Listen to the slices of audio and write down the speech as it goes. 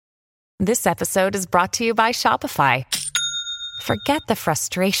This episode is brought to you by Shopify. Forget the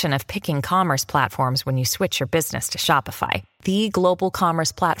frustration of picking commerce platforms when you switch your business to Shopify, the global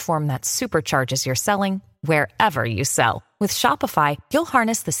commerce platform that supercharges your selling wherever you sell. With Shopify, you'll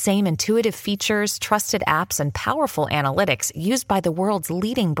harness the same intuitive features, trusted apps, and powerful analytics used by the world's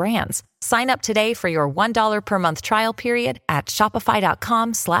leading brands. Sign up today for your $1 per month trial period at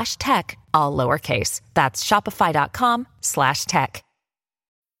shopify.com/tech, all lowercase. That's shopify.com/tech.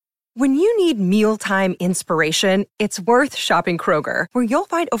 When you need mealtime inspiration, it's worth shopping Kroger, where you'll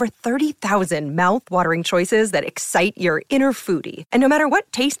find over 30,000 mouth-watering choices that excite your inner foodie. And no matter what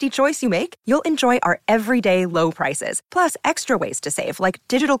tasty choice you make, you'll enjoy our everyday low prices, plus extra ways to save, like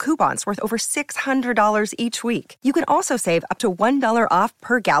digital coupons worth over $600 each week. You can also save up to $1 off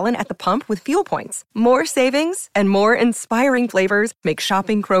per gallon at the pump with fuel points. More savings and more inspiring flavors make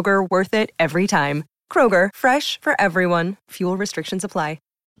shopping Kroger worth it every time. Kroger, fresh for everyone. Fuel restrictions apply.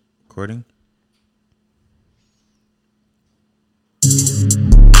 Recording.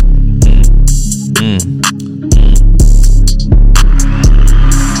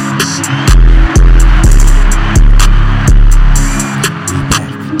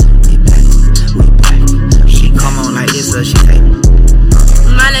 She come on like this, so she take.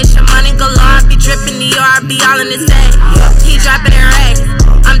 Money, shit, money galore. Be dripping the yard, be all in the sack. He dropping it right.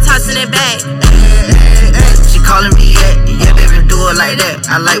 I'm tossing it back. She calling me, yeah, baby, do it like that.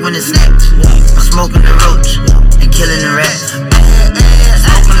 I like when it snaps. I'm smoking the roach and killing the rats.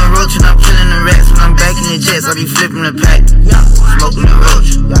 Smoking the roach and I'm killing the rats. When I'm back in the jets, I be flipping the pack. Smoking the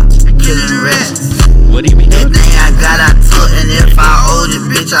roach and killing the rats. What do you mean? Everything I got, I took, and if I owed it,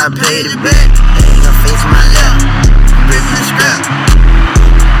 bitch, I paid it back. Ain't gonna face my left, I'm ripping the scrap.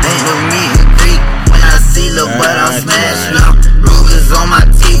 Ain't no meat and Greek. When I see Lil' Bud, I'm smashing up. Rubies on my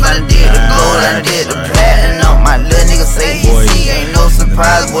teeth, I did the gold, I did the platinum. My little nigga say he see, ain't no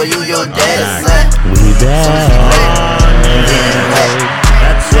surprise, boy, you your daddy's son. We back.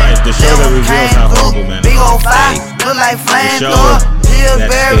 That's right, the show that reveals how horrible man. Big old fire, look like flamethrower.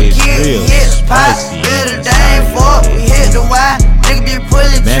 Pillsbury kid, hit pot, build a dame for. We hit the wire, nigga be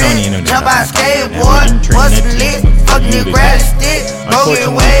pulling tricks. Jump out skateboard, what's the lit? Fucking the grass stick, go get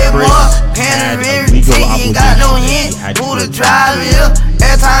way more. Panoramic T, ain't got no hint. Who the drive is?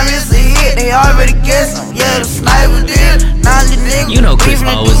 Every time it's a hit, they already guess. Yeah, the sniper did. Now the nigga, you know Chris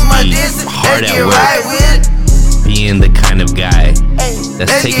always be hard at work, being the kind of guy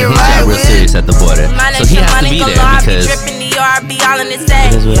that's taking his job real serious at the border. So he has to be there because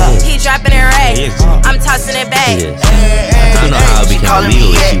he dropping it right. I'm tossing it back. I don't know how it became a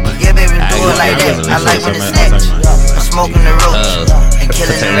legal issue, but yeah, baby, do it like that. I like when it's snatched. I'm smoking the roach and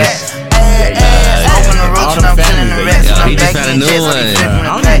killing the rats. Smoking the roach and I'm killing the rats. He just found a new one. I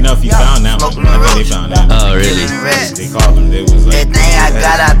don't even know if you found that one. I think they found that. Oh, really? They called them. They was like, everything I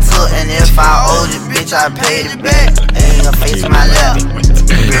got, I took, and if I owed it, bitch, I paid it back. Ain't gonna face my left.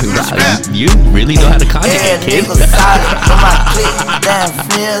 You really know how to conjugate, kid. Nigga solid for my click. Damn,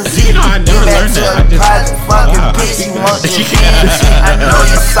 you know, I never learned that. Fucking bitch, you want your hands. I know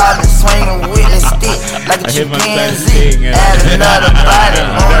you solid, swinging with the stick like a chimpanzee. Add another body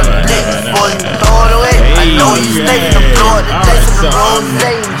on the blick before you throw it away. I know you stay in the floor, the place of the rose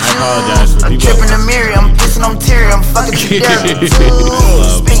and juice. I'm tripping the mirror, I'm pissing on Terry, I'm fucking you there too.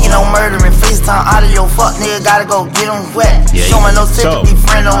 Speaking on murdering, FaceTime audio, fuck nigga, gotta go get him wet. Showing no sympathy,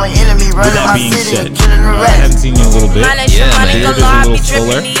 friend or an enemy, running my city and killing the rest. I haven't seen you in a little bit. Yeah, man. Yours is a little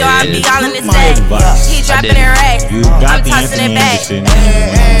fuller. My advice. He dropping it right. You got I'm the tossing Anthony it back. Anderson. A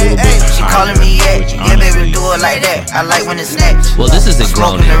little bit She calling me, which yeah, baby, honestly, do it like that. I like when it's snatched. Well, this is a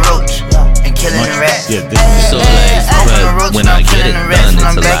grown Smoking the man. roach and killing the rats. yeah, this is So like, but when I get it done, it's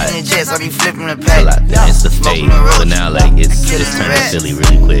a lot. I be flipping the It's a pack. lot. It's the fade, but now like it's turning silly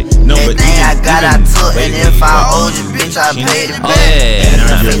really quick. no, but Everything I got, I took, and lately, if I like, owed you, bitch, I paid it Oh back. yeah,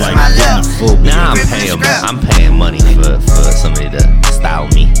 now now, you're like my getting left. the full beat. I'm paying money for somebody to style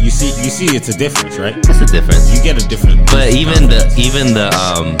me. You see, it's a difference, right? That's a difference. You get a different. But even the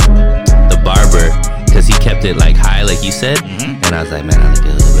barber, because he kept it like high, like you said, and I was like, man, I like it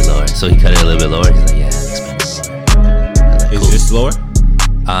a little bit lower. So he cut it a little bit lower. He's like, yeah, it's better lower. I was like, Is cool. this lower? The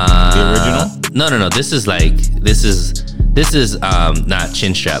original? No. This is not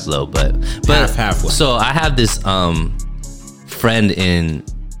chin strap low, but halfway. So I have this friend in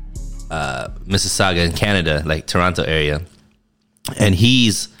Mississauga in Canada, like Toronto area, and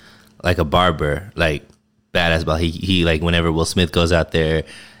he's like a barber, like badass. But he like whenever Will Smith goes out there,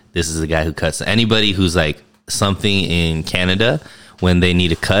 this is the guy who cuts. Anybody who's like something in Canada, when they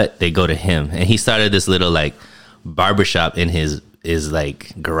need a cut, they go to him, and he started this little like barbershop in his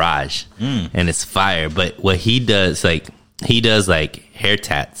like garage, and it's fire. But what he does, like hair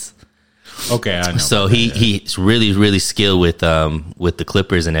tats. Okay, I know. So he's really skilled with the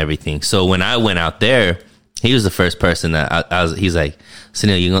clippers and everything. So when I went out there, he was the first person that he's like,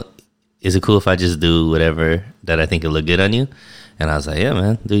 Sunil, is it cool if I just do whatever that I think will look good on you? And I was like, yeah,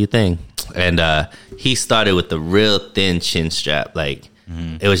 man, do your thing. And he started with the real thin chin strap, like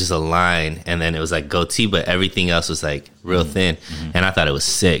it was just a line, and then it was like goatee, but everything else was like real thin. And I thought it was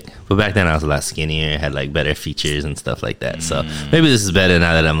sick. But back then I was a lot skinnier, had like better features and stuff like that. So maybe this is better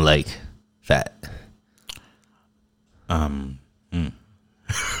now that I'm like fat. No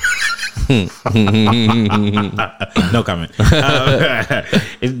comment.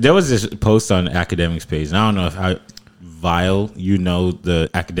 There was this post on Academics page, and I don't know if how vile the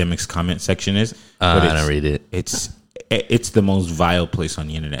Academics comment section is. But I don't read it. It's the most vile place on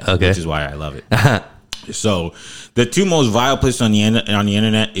the internet, okay. Which is why I love it. So the two most vile places on the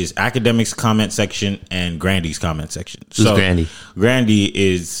internet is Academics comment section and Grandy's comment section. Who's Grandy?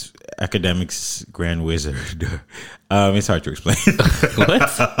 Grandy is Academics grand wizard. It's hard to explain. What?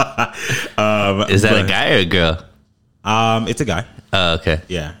 Is that a guy or a girl? It's a guy. Oh, okay.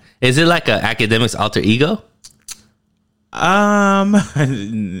 Yeah. Is it like a Academics alter ego?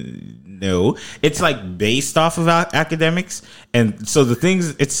 No, it's like based off of Academics, and so the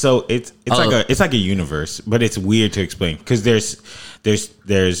things it's like a universe, but it's weird to explain because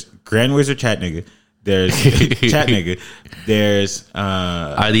there's Grand Wizard Chat Nigga, there's Chat Nigga, there's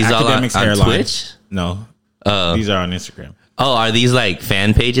are these Academics all on Hairline. Twitch? No, these are on Instagram. Oh, are these like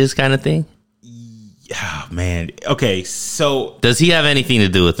fan pages kind of thing? Oh, man. Okay, so does he have anything to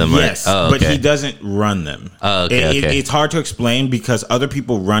do with them? Yes, right? but he doesn't run them. Oh, okay, It's hard to explain because other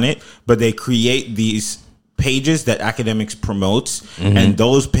people run it, but they create these pages that Academics promotes, and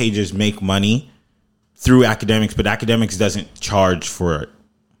those pages make money through Academics, but Academics doesn't charge for it.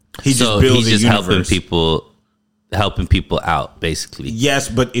 He's just helping people out, basically. Yes,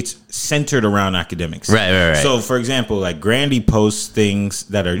 but it's centered around Academics. Right. So, for example, like Grandy posts things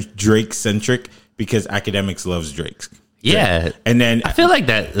that are Drake-centric, because Academics loves Drake. Yeah. And then I feel like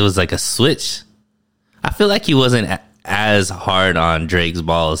that it was like a switch. I feel like he wasn't as hard on Drake's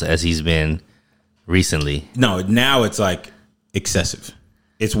balls as he's been recently. No, now it's like excessive.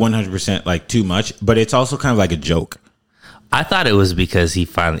 It's 100% like too much, but it's also kind of like a joke. I thought it was because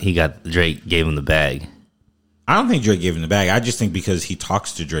Drake gave him the bag. I don't think Drake gave him the bag. I just think because he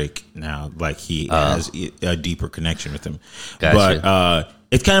talks to Drake now, like he has a deeper connection with him. Gotcha. But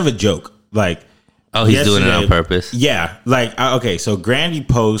it's kind of a joke. Like, oh, he's doing it on purpose? Yeah. Like, okay, so Grandy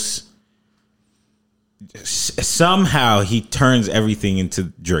posts, somehow he turns everything into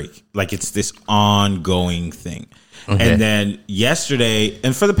Drake. Like, it's this ongoing thing. Okay. And then yesterday,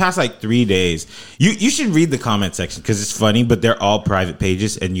 and for the past like 3 days, you should read the comment section because it's funny, but they're all private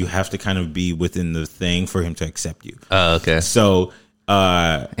pages and you have to kind of be within the thing for him to accept you. Oh, okay. So,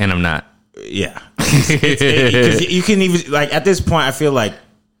 and I'm not. Yeah. Because you can even, like, at this point, I feel like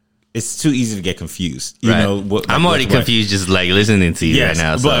it's too easy to get confused. You know, I'm already confused just like listening to you right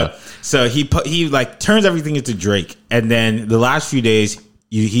now. So he like turns everything into Drake, and then the last few days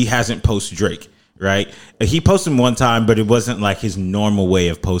he hasn't posted Drake. Right? He posted him one time, but it wasn't like his normal way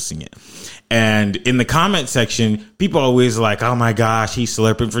of posting it. And in the comment section, people are always like, "Oh my gosh, he's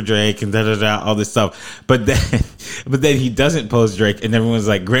slurping for Drake and all this stuff." But then he doesn't post Drake, and everyone's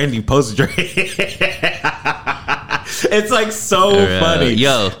like, "Grandy posts Drake." It's like so funny,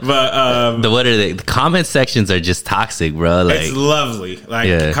 yo. But the comment sections are just toxic, bro. Like, it's lovely.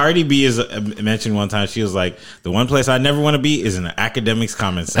 Like Cardi B is mentioned one time. She was like, "The one place I never want to be is in the Academics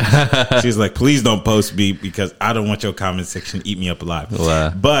comment section." She was like, "Please don't post me because I don't want your comment section to eat me up alive." Wow.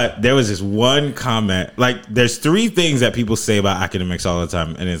 But there was this one comment. Like, there's 3 things that people say about Academics all the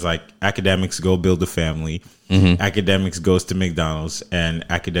time, and it's like Academics go build a family, Academics goes to McDonald's, and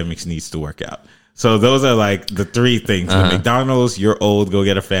Academics needs to work out. So those are like the 3 things. The McDonald's, you're old, go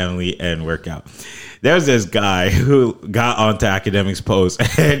get a family, and work out. There's this guy who got onto Academics post,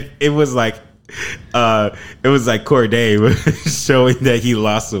 and it was like Corday was showing that he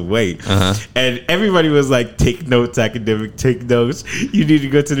lost some weight. And everybody was like, "Take notes, Academic, take notes. You need to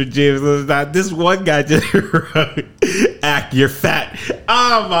go to the gym." This one guy just wrote, "Act, you're fat."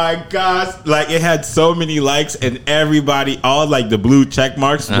 Oh my gosh. Like, it had so many likes, and everybody, all like the blue check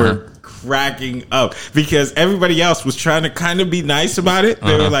marks were cracking up because everybody else was trying to kind of be nice about it.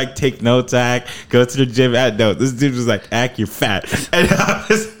 They were like, "Take notes, Act, go to the gym." No, this dude was like, "Act, you're fat." And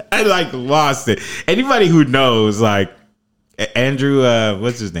I like lost it. Anybody who knows, like Andrew,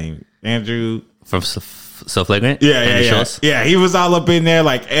 what's his name? Andrew from So Flagrant? Yeah. He was all up in there.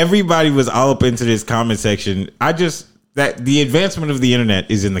 Like, everybody was all up into this comment section. That the advancement of the internet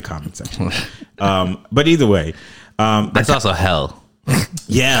is in the comment section. But either way, that's also hell.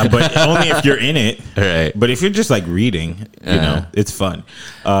 Yeah, but only if you're in it. Right. But if you're just like reading, you know, it's fun.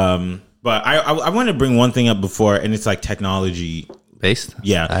 But I want to bring one thing up before, and it's like technology based.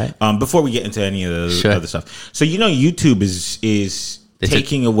 Yeah. Right. Before we get into any of the other stuff. So, you know, YouTube is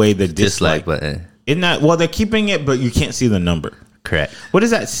taking away the dislike button. Isn't that, well, they're keeping it, but you can't see the number. Correct. What does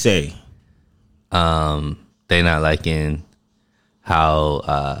that say? They're not liking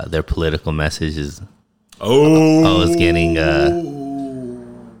how their political message is. It's getting.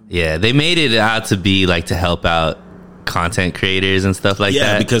 Yeah, they made it out to be like to help out content creators and stuff like that.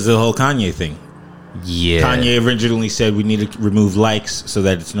 Yeah, because of the whole Kanye thing. Yeah. Kanye originally said we need to remove likes so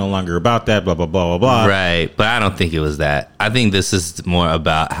that it's no longer about that, blah, blah, blah, blah, blah. Right. But I don't think it was that. I think this is more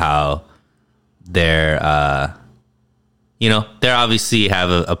about how they're, they're obviously have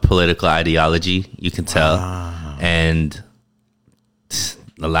a political ideology, you can tell. And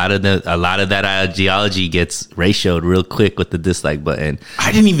a lot of that ideology gets ratioed real quick with the dislike button.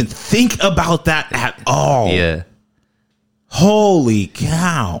 I didn't even think about that at all. Yeah. Holy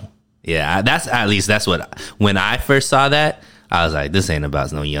cow. Yeah, that's what, when I first saw that, I was like, this ain't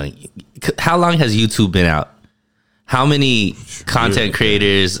about no young. How long has YouTube been out? How many content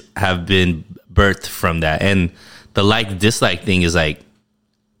creators have been birthed from that? And the dislike thing is like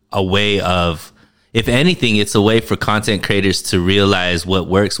a way of, if anything, it's a way for content creators to realize what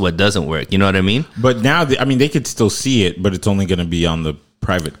works, what doesn't work. You know what I mean? But now, they could still see it, but it's only going to be on the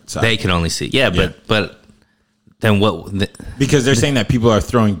private side. They can only see it. Yeah, but then what? Because they're saying that people are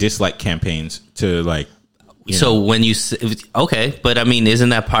throwing dislike campaigns to like. When you okay, but I mean, isn't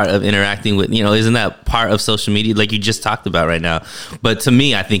that part of interacting with, isn't that part of social media like you just talked about right now? But to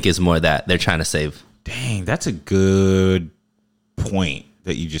me, I think it's more that they're trying to save. Dang, that's a good point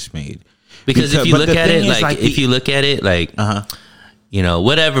that you just made. Because if you look at it, like,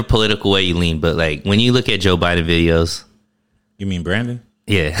 whatever political way you lean, but like when you look at Joe Biden videos. You mean Brandon?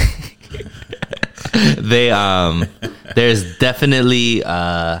 Yeah. There's definitely,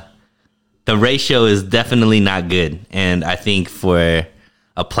 the ratio is definitely not good. And I think for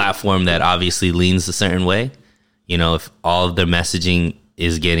a platform that obviously leans a certain way, if all of their messaging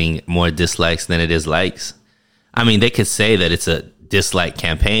is getting more dislikes than it is likes, I mean, they could say that it's a dislike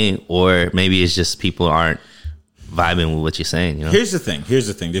campaign, or maybe it's just people aren't vibing with what you're saying. Here's the thing.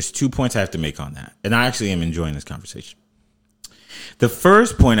 There's 2 points I have to make on that. And I actually am enjoying this conversation. The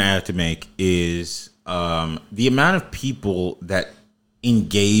first point I have to make is the amount of people that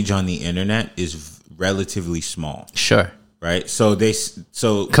engage on the internet is relatively small. Sure. Right? So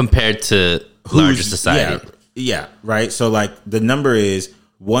compared to larger society. Yeah, right? So like the number is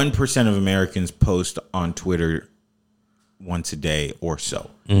 1% of Americans post on Twitter once a day or so.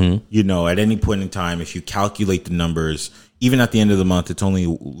 Mm-hmm. At any point in time, if you calculate the numbers, even at the end of the month, it's only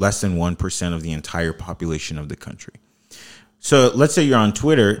less than 1% of the entire population of the country. So let's say you're on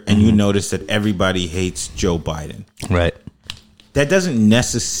Twitter and you notice that everybody hates Joe Biden. Right. That doesn't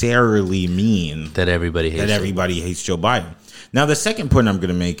necessarily mean that everybody hates Joe Biden. Now, the second point I'm going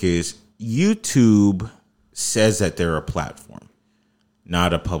to make is YouTube says that they're a platform,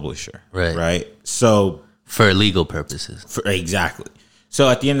 not a publisher. Right. Right. So for legal purposes. Exactly. So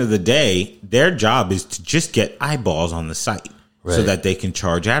at the end of the day, their job is to just get eyeballs on the site. Right. So that they can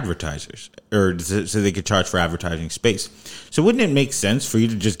charge advertisers, or so they can charge for advertising space. So wouldn't it make sense for you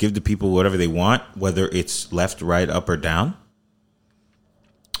to just give the people whatever they want, whether it's left, right, up, or down?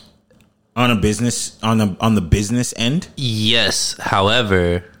 On a business, on the business end? Yes.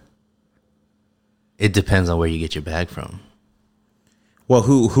 However, it depends on where you get your bag from. Well,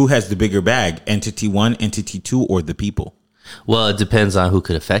 who has the bigger bag? Entity 1, Entity 2, or the people? Well, it depends on who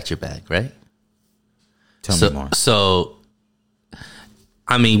could affect your bag, right? Tell me more. So,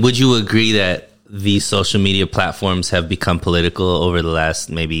 I mean, would you agree that these social media platforms have become political over the last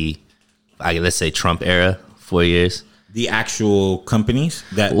maybe, let's say, Trump era, 4 years? The actual companies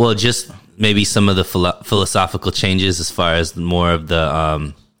that... Well, just maybe some of the philosophical changes as far as more of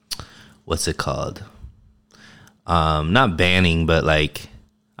the, what's it called? Not banning, but like,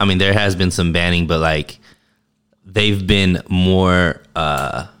 I mean, there has been some banning, but like, they've been more,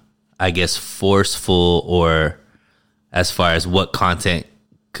 I guess, forceful, or as far as what content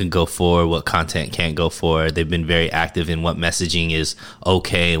can go for, what content can't go for. They've been very active in what messaging is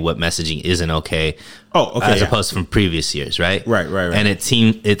okay and what messaging isn't okay. Oh, okay. As opposed from previous years, right? Right. And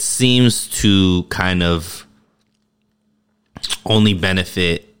it seems to kind of only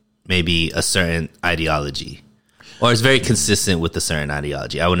benefit maybe a certain ideology. Or it's very consistent with a certain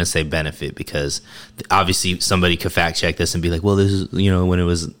ideology. I wouldn't say benefit, because obviously somebody could fact check this and be like, well, this is, when it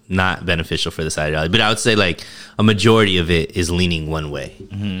was not beneficial for this ideology. But I would say like a majority of it is leaning one way.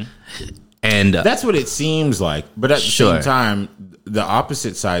 Mm-hmm. And that's what it seems like. But at the Sure. same time, the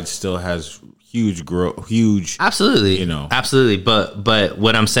opposite side still has huge growth, huge. absolutely, You know. absolutely. But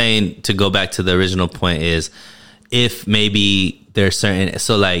what I'm saying, to go back to the original point, is if maybe there's certain,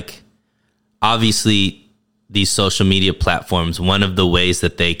 so like obviously these social media platforms, one of the ways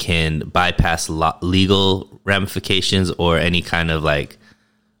that they can bypass legal ramifications or any kind of like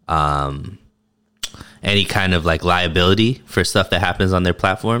liability for stuff that happens on their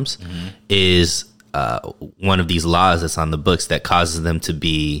platforms is one of these laws that's on the books that causes them to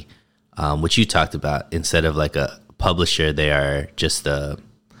be what you talked about. Instead of like a publisher, they are just a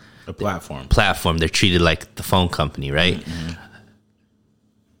platform. They're treated like the phone company, right?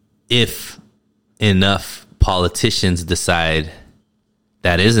 If enough politicians decide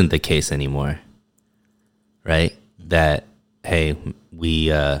that isn't the case anymore, right? That, hey, we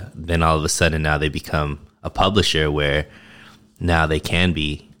then all of a sudden now they become a publisher where now they can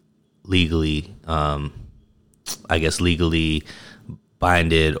be legally, legally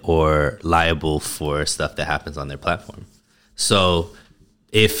binded or liable for stuff that happens on their platform. So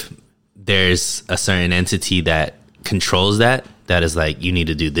if there's a certain entity that controls that is like, you need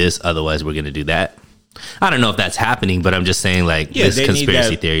to do this, otherwise we're going to do that. I don't know if that's happening, but I'm just saying, like, this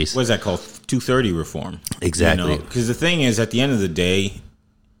conspiracy theories. What is that called? 230 reform. Exactly. Because the thing is, at the end of the day,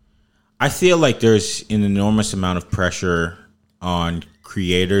 I feel like there's an enormous amount of pressure on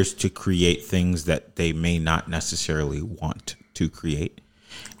creators to create things that they may not necessarily want to create.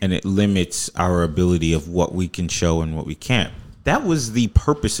 And it limits our ability of what we can show and what we can't. That was the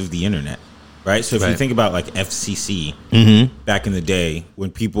purpose of the internet, right? So if you think about like FCC back in the day,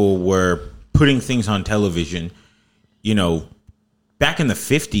 when people were putting things on television, you know, back in the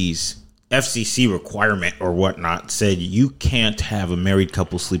 50s, FCC requirement or whatnot said you can't have a married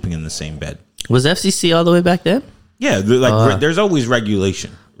couple sleeping in the same bed. Was FCC all the way back then? Yeah, there's always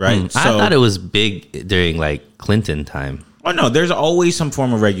regulation, right? So, I thought it was big during like Clinton time. Oh no, there's always some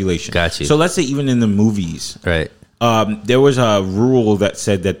form of regulation. Got you. So let's say even in the movies, right? There was a rule that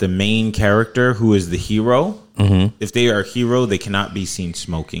said that the main character, who is the hero, if they are a hero, they cannot be seen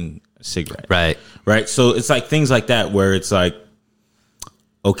smoking a cigarette. Right. So it's like things like that where it's like,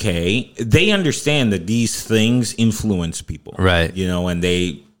 okay, they understand that these things influence people, right? You know, and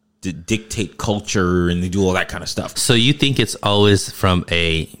they dictate culture and they do all that kind of stuff. So you think it's always from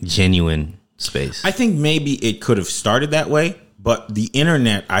a genuine space? I think maybe it could have started that way, but the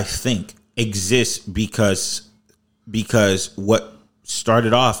internet, I think, exists because what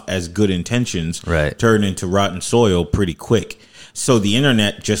started off as good intentions turned into rotten soil pretty quick. So the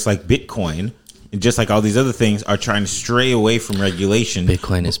internet, just like Bitcoin, and just like all these other things, are trying to stray away from regulation.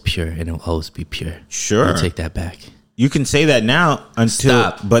 Bitcoin is pure and it'll always be pure. Sure. I'll take that back. You can say that now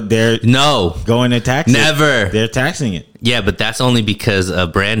but they're going to tax Never. They're taxing it. Yeah, but that's only because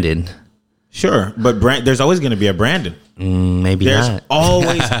of Brandon. Sure, but there's always going to be a Brandon. Maybe there's not.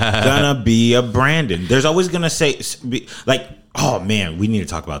 always going to be a Brandon. There's always going to say, like, oh man, we need to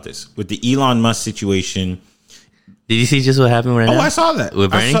talk about this. With the Elon Musk situation. Did you see just what happened right now? Oh, I saw that.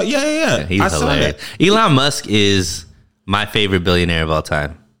 With Bernie? Yeah. He's hilarious. Elon Musk is my favorite billionaire of all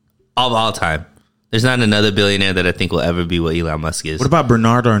time. Of all time. There's not another billionaire that I think will ever be what Elon Musk is. What about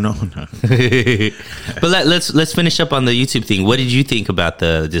Bernard Arnault? But let's finish up on the YouTube thing. What did you think about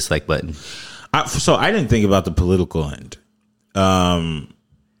the dislike button? So I didn't think about the political end.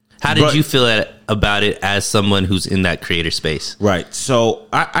 How did you feel about it as someone who's in that creator space? Right. So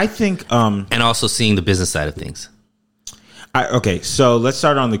I think... and also seeing the business side of things. Okay, so let's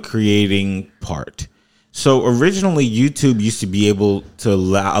start on the creating part. So originally, YouTube used to be able to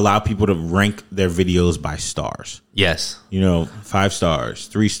allow people to rank their videos by stars. Yes. 5 stars,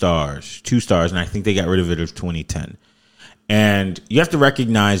 3 stars, 2 stars, and I think they got rid of it in 2010. And you have to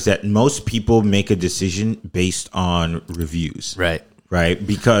recognize that most people make a decision based on reviews. Right.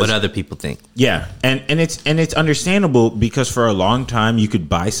 Because what other people think. Yeah. And it's understandable because for a long time you could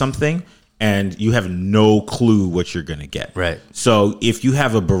buy something and you have no clue what you're going to get. Right. So if you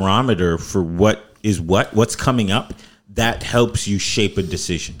have a barometer for what's coming up, that helps you shape a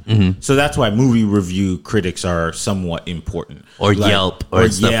decision. Mm-hmm. So that's why movie review critics are somewhat important. Or Yelp. Or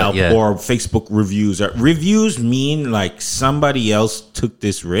Facebook reviews. Reviews mean like somebody else took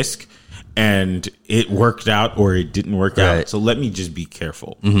this risk and it worked out or it didn't work out. So let me just be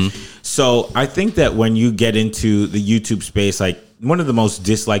careful. Mm-hmm. So I think that when you get into the YouTube space, like one of the most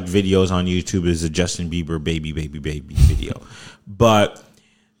disliked videos on YouTube is a Justin Bieber baby video. But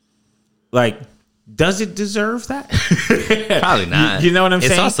like, does it deserve that? Probably not. You know what I'm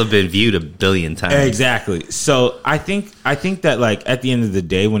saying? It's also been viewed 1 billion times. Exactly. So I think that like at the end of the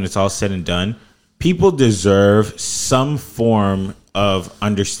day, when it's all said and done, people deserve some form of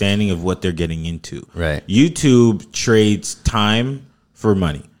understanding of what they're getting into. Right. YouTube trades time for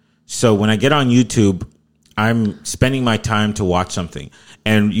money. So when I get on YouTube, I'm spending my time to watch something.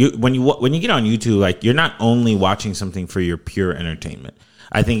 And when you get on YouTube, like, you're not only watching something for your pure entertainment.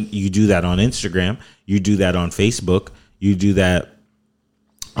 I think you do that on Instagram, you do that on Facebook, you do that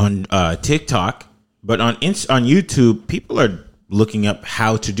on TikTok, but on YouTube, people are looking up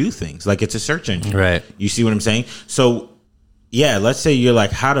how to do things. Like, it's a search engine. Right. You see what I'm saying? So, yeah, let's say you're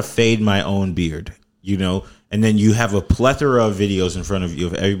like, how to fade my own beard, and then you have a plethora of videos in front of you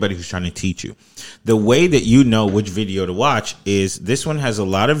of everybody who's trying to teach you. The way that you know which video to watch is this one has a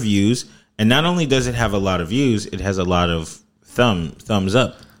lot of views, and not only does it have a lot of views, it has a lot of thumbs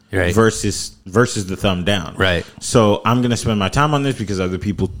up, right, versus the thumb down. Right. So I'm going to spend my time on this because other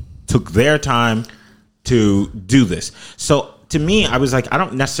people took their time to do this. So to me, I was like, I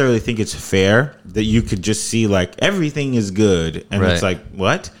don't necessarily think it's fair that you could just see like everything is good, and right, it's like,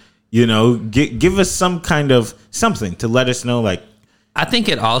 what? Give us some kind of something to let us know. Like, I think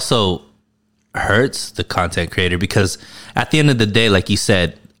it also hurts the content creator because at the end of the day, like you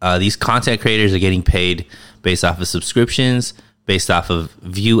said, these content creators are getting paid based off of subscriptions, based off of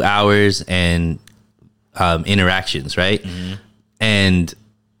view hours and interactions, right? Mm-hmm. And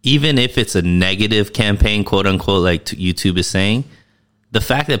even if it's a negative campaign, quote unquote, like YouTube is saying, the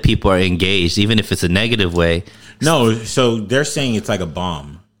fact that people are engaged, even if it's a negative way. No, so they're saying it's like a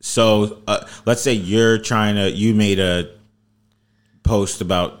bomb. So let's say you made a post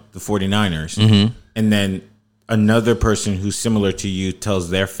about the 49ers, mm-hmm, and then another person who's similar to you tells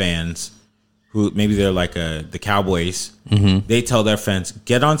their fans, who maybe they're like the Cowboys, mm-hmm, they tell their fans,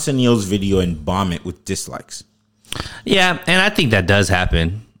 get on Sunil's video and bomb it with dislikes. Yeah, and I think that does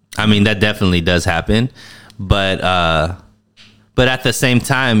happen. I mean, that definitely does happen. But at the same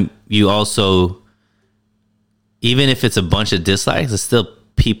time, you also, even if it's a bunch of dislikes, it's still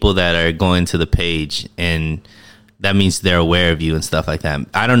people that are going to the page, and that means they're aware of you and stuff like that.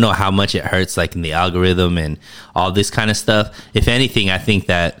 I don't know how much it hurts, like in the algorithm and all this kind of stuff. If anything, I think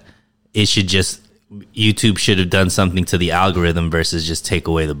that YouTube should have done something to the algorithm versus just take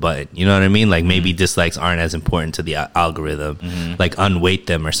away the button. You know what I mean? Like, maybe dislikes aren't as important to the algorithm, mm-hmm, like unweight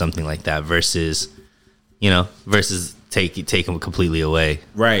them or something like that versus take them completely away.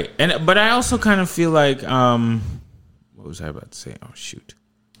 Right. But I also kind of feel like, what was I about to say? Oh, shoot.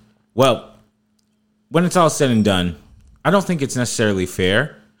 Well, when it's all said and done, I don't think it's necessarily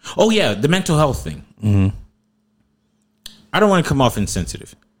fair. Oh, yeah, the mental health thing. Mm-hmm. I don't want to come off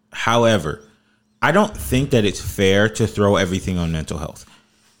insensitive. However, I don't think that it's fair to throw everything on mental health.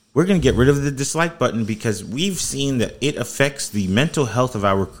 We're going to get rid of the dislike button because we've seen that it affects the mental health of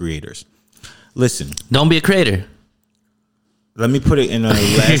our creators. Listen. Don't be a creator. Let me put it in a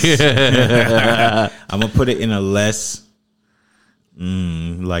less... I'm going to put it in a less...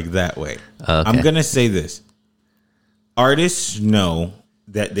 like that way. Okay. I'm going to say this. Artists know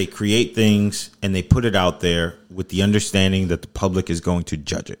that they create things and they put it out there with the understanding that the public is going to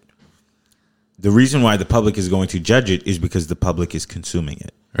judge it. The reason why the public is going to judge it is because the public is consuming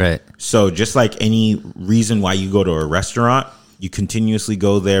it. Right. So just like any reason why you go to a restaurant, you continuously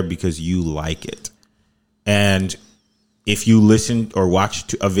go there because you like it. And if you listen or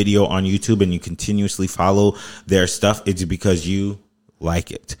watch a video on YouTube and you continuously follow their stuff, it's because you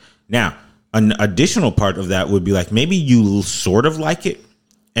like it. Now, an additional part of that would be like, maybe you sort of like it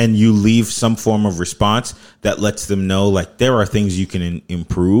and you leave some form of response that lets them know like there are things you can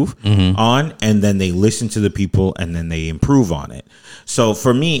improve, mm-hmm, on, and then they listen to the people and then they improve on it. So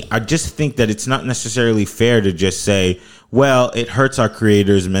for me, I just think that it's not necessarily fair to just say, well, it hurts our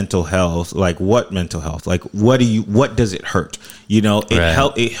creators' mental health. Like, what mental health? Like, what does it hurt?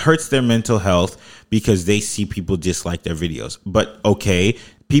 It hurts their mental health because they see people dislike their videos. But okay,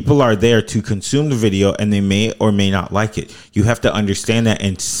 people are there to consume the video and they may or may not like it. You have to understand that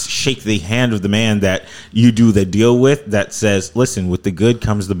and shake the hand of the man that you do the deal with that says, listen, with the good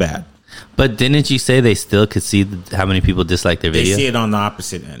comes the bad. But didn't you say they still could see how many people dislike their video? They see it on the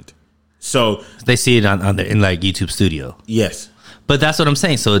opposite end. So they see it in like YouTube Studio. Yes. But that's what I'm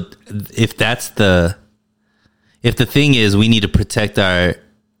saying. So if the thing is we need to protect our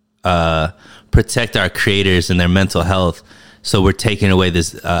creators and their mental health, so we're taking away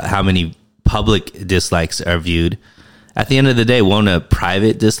this how many public dislikes are viewed. At the end of the day, won't a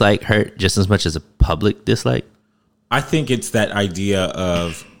private dislike hurt just as much as a public dislike? I think it's that idea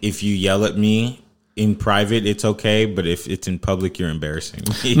of if you yell at me in private, it's okay, but if it's in public, you're embarrassing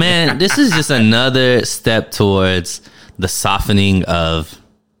me. Man, this is just another step towards the softening of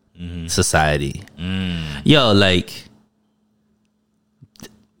society. Yo, like,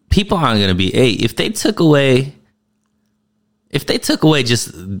 people aren't going to be, if they took away if they took away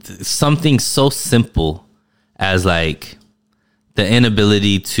just something so simple as like the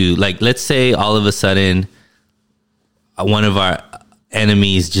inability to, like, let's say all of a sudden one of our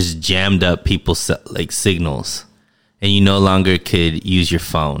enemies just jammed up people's like signals and you no longer could use your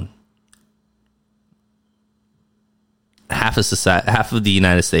phone. Half of the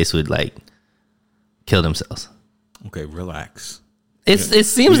United States would like kill themselves. Okay, relax. It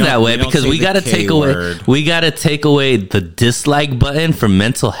seems that way because we got to take away the dislike button for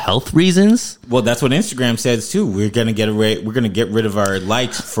mental health reasons. Well, that's what Instagram says too. We're gonna get rid of our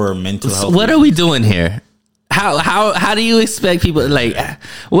likes for mental health. So what are we doing here? How do you expect people like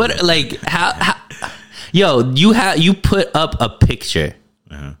what like how yo you put up a picture.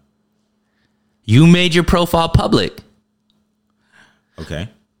 Uh-huh. You made your profile public. Okay.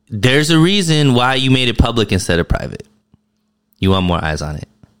 There's a reason why you made it public instead of private. You want more eyes on it.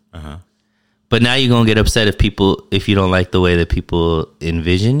 Uh-huh. But now you're going to get upset if you don't like the way that people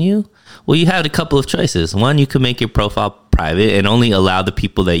envision you. Well, you have a couple of choices. One, you could make your profile private and only allow the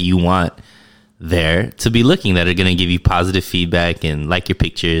people that you want there to be looking, that are going to give you positive feedback and like your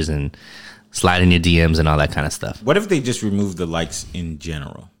pictures and slide in your DMs and all that kind of stuff. What if they just remove the likes in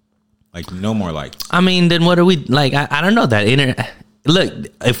general? Like no more likes. I mean, then what are we like? I don't know that Look,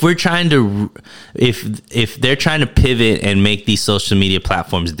 if we're trying to, if they're trying to pivot and make these social media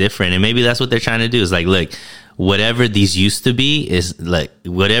platforms different, and maybe that's what they're trying to do, is like, look, whatever these used to be is like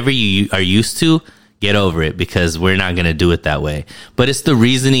whatever you are used to, get over it because we're not going to do it that way. But it's the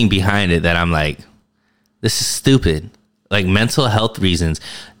reasoning behind it that I'm like, this is stupid. Like mental health reasons.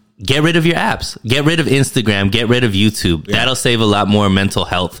 Get rid of your apps. Get rid of Instagram. Get rid of YouTube. Yeah. That'll save a lot more mental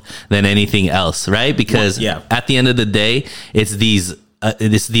health than anything else, right? Because at the end of the day, it's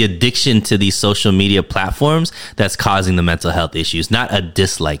it's the addiction to these social media platforms that's causing the mental health issues, not a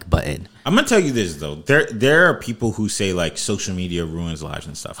dislike button. I'm gonna tell you this though. There are people who say like social media ruins lives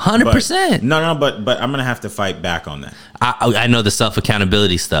and stuff. 100%. No, but I'm gonna have to fight back on that. I know the self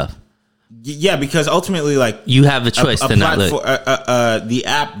accountability stuff. Yeah, because ultimately, like you have a choice to not look. The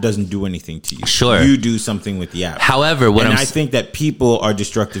app doesn't do anything to you. Sure, you do something with the app. However, I think that people are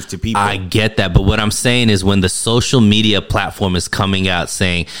destructive to people. I get that, but what I'm saying is when the social media platform is coming out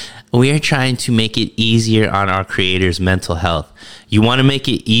saying we are trying to make it easier on our creators' mental health. You want to make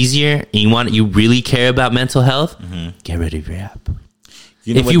it easier, and you really care about mental health. Mm-hmm. Get rid of your app.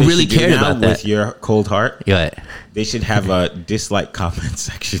 You know if you really cared about that with your cold heart, yeah, they should have a dislike comment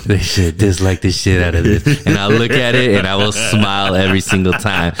section. They should dislike the shit out of this, and I'll look at it and I will smile every single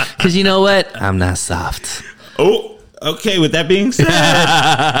time because you know what? I'm not soft. Oh, okay. With that being said,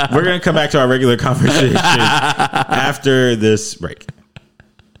 we're gonna come back to our regular conversation after this break.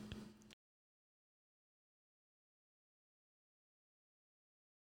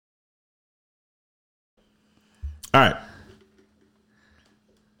 All right.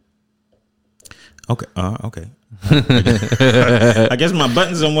 Okay. Okay. I guess my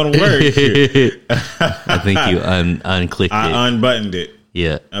buttons don't want to work here. I think you unclicked it. I unbuttoned it.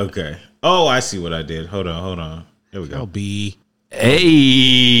 Yeah. Okay. Oh, I see what I did. Hold on. Here we go.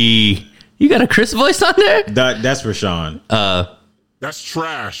 Hey, you got a Chris voice on there? That's Rashawn. That's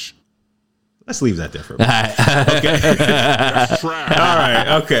trash. Let's leave that there for a minute. Okay. That's trash.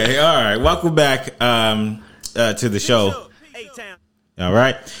 All right. Welcome back to the show. All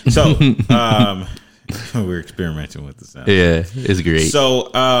right. So we're experimenting with the sound. Yeah, it's great. So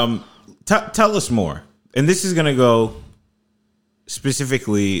tell us more. And this is going to go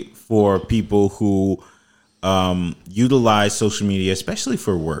specifically for people who utilize social media, especially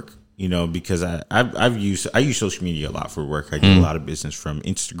for work. You know, because I use social media a lot for work. I get a lot of business from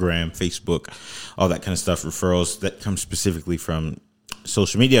Instagram, Facebook, all that kind of stuff, referrals that come specifically from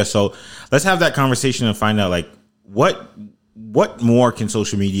social media. So let's have that conversation and find out like what more can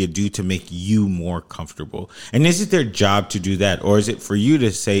social media do to make you more comfortable? And is it their job to do that? Or is it for you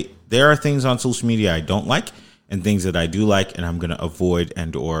to say, there are things on social media I don't like and things that I do like, and I'm going to avoid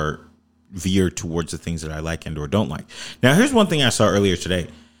and or veer towards the things that I like and or don't like. Now, here's one thing I saw earlier today.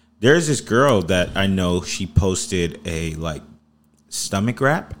 There's this girl that I know, she posted a like stomach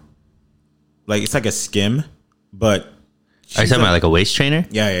wrap. Like it's like a skim, but are you talking about like a waist trainer?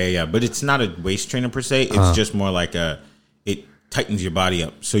 Yeah. But it's not a waist trainer per se. It's just more like it tightens your body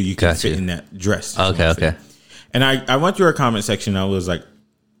up so you can fit in that dress. Okay. And I went through her comment section. I was like,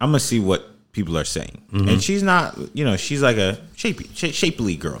 I'm going to see what people are saying. Mm-hmm. And she's not, she's like a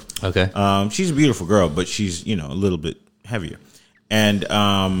shapely girl. Okay. She's a beautiful girl, but she's, a little bit heavier. And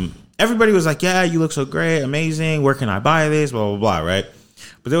everybody was like, yeah, you look so great, amazing. Where can I buy this? Blah, blah, blah, right?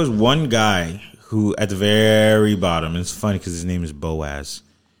 But there was one guy who at the very bottom, and it's funny because his name is Boaz.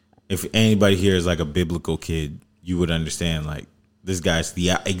 If anybody here is like a biblical kid, you would understand, like, this guy's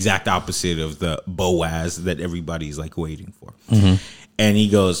the exact opposite of the Boaz that everybody's like waiting for. And he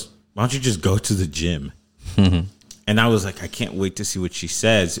goes, why don't you just go to the gym? And I was like, I can't wait to see what she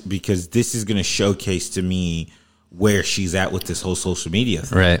says, because this is going to showcase to me where she's at with this whole social media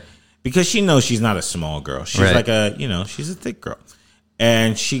thing. Right. Because she knows she's not a small girl. She's like she's a thick girl.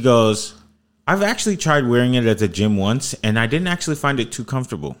 And she goes, I've actually tried wearing it at the gym once, and I didn't actually find it too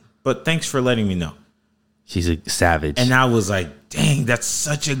comfortable. But thanks for letting me know. She's a savage. And I was like, dang, that's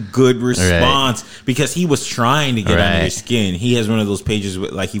such a good response. Right. Because he was trying to get under his skin. He has one of those pages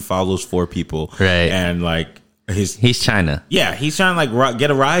with, like, he follows 4 people. Right. And, like, he's China. Yeah, he's trying to, like,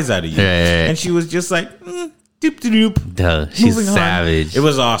 get a rise out of you. Right. And she was just like, doop doop. Duh, she's savage. It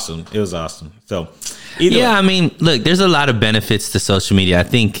was awesome. So, I mean, look, there's a lot of benefits to social media. I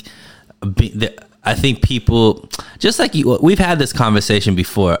think people, just like you, we've had this conversation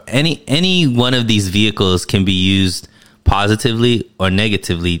before. Any one of these vehicles can be used positively or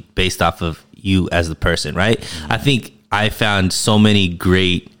negatively based off of you as the person, right? I think I found so many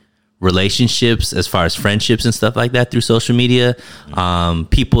great relationships as far as friendships and stuff like that through social media.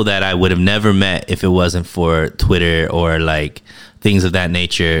 People that I would have never met if it wasn't for Twitter or like things of that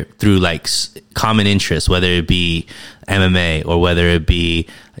nature, through like common interests, whether it be MMA or whether it be,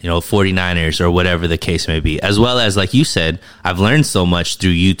 49ers or whatever the case may be. As well as, like you said, I've learned so much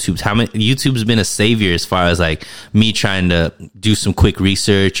through YouTube. YouTube's been a savior as far as like me trying to do some quick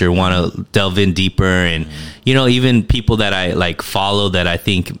research or want to delve in deeper. And, even people that I like follow that I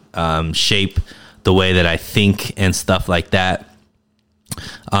think shape the way that I think and stuff like that.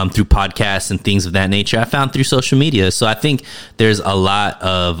 Through podcasts and things of that nature, I found through social media. So I think there's a lot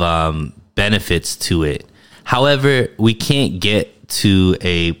of benefits to it. However, we can't get to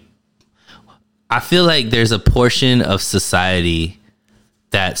I feel like there's a portion of society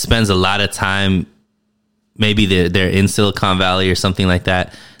that spends a lot of time, maybe they're in Silicon Valley or something like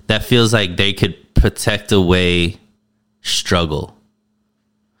that, that feels like they could protect away struggle.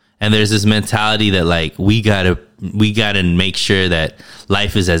 And there's this mentality that like we gotta make sure that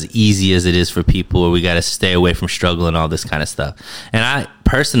life is as easy as it is for people, or we gotta stay away from struggle and all this kind of stuff. And I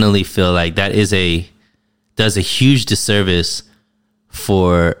personally feel like that does a huge disservice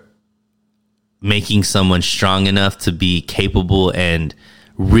for making someone strong enough to be capable and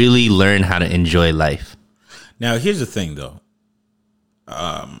really learn how to enjoy life. Now, here's the thing, though.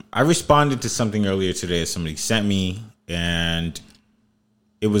 I responded to something earlier today that somebody sent me, and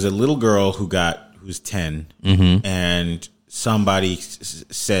it was a little girl who's 10, and somebody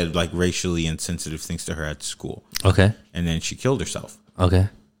said like racially insensitive things to her at school. Okay. And then she killed herself. Okay.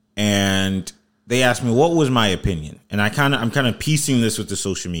 And they asked me what was my opinion, and I'm kind of piecing this with the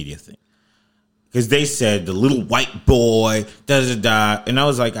social media thing, because they said the little white boy da. And I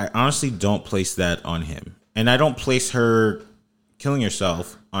was like, I honestly don't place that on him, and I don't place her killing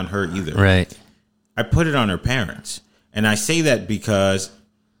herself on her either. Right. I put it on her parents, and I say that because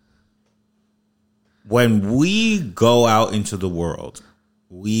when we go out into the world,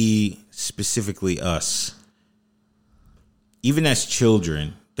 we, specifically us, even as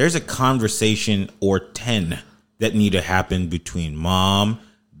children, there's a conversation or 10 that need to happen between mom,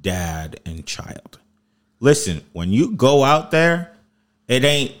 dad, and child. Listen, when you go out there, it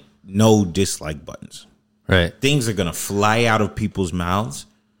ain't no dislike buttons. Right. Things are going to fly out of people's mouths.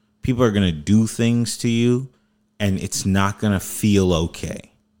 People are going to do things to you, and it's not going to feel okay.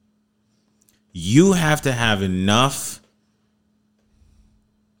 You have to have enough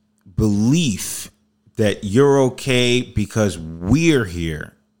belief that you're okay because we're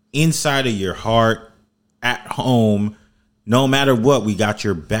here inside of your heart, at home, no matter what, we got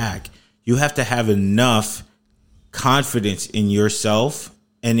your back. You have to have enough confidence in yourself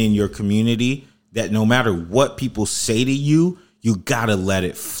and in your community that no matter what people say to you, you got to let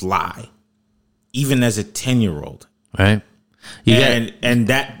it fly, even as a 10-year-old. Right. And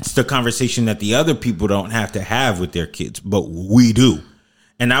that's the conversation that the other people don't have to have with their kids, but we do.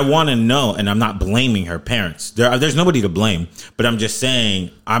 And I want to know, and I'm not blaming her parents. There's nobody to blame, but I'm just saying,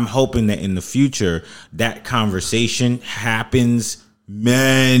 I'm hoping that in the future, that conversation happens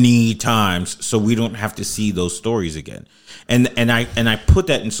many times so we don't have to see those stories again. And I put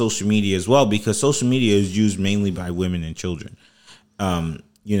that in social media as well, because social media is used mainly by women and children.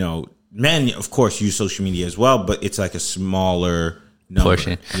 Men, of course, use social media as well, but it's like a smaller number,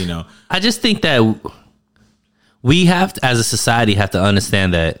 portion. I just think that we have to, as a society, have to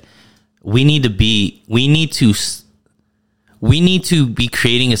understand that we need to be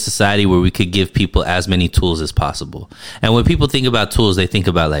creating a society where we could give people as many tools as possible. And when people think about tools, they think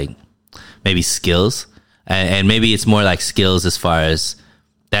about like maybe skills, and maybe it's more like skills as far as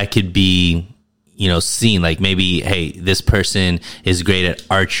that could be, seen. Like maybe, hey, this person is great at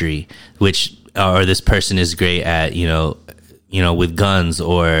archery, or this person is great at, with guns,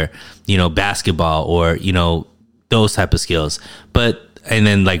 or, basketball, or, those type of skills. And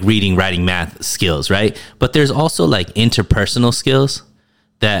then like reading, writing, math skills, right? But there's also like interpersonal skills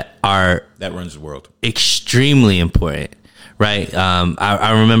that runs the world. Extremely important, right?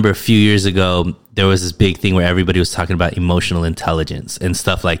 I remember a few years ago, there was this big thing where everybody was talking about emotional intelligence and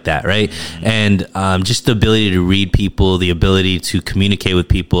stuff like that, right? Mm-hmm. And just the ability to read people, the ability to communicate with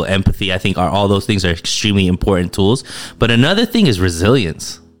people, empathy, I think all those things are extremely important tools. But another thing is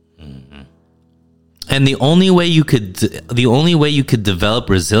resilience. And the only way you could develop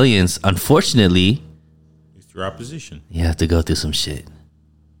resilience, unfortunately, is through opposition. You have to go through some shit,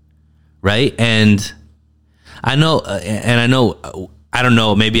 right? And I know, I don't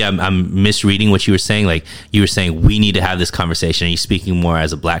know. Maybe I'm misreading what you were saying. Like you were saying, we need to have this conversation. Are you speaking more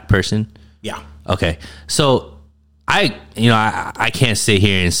as a black person? Yeah. Okay. So I can't sit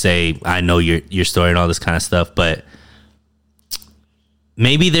here and say I know your story and all this kind of stuff, but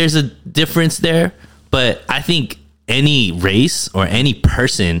maybe there's a difference there. But I think any race or any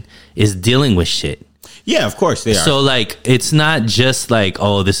person is dealing with shit. Yeah, of course they are. So like, it's not just like,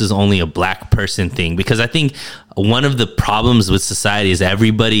 oh, this is only a black person thing, because I think one of the problems with society is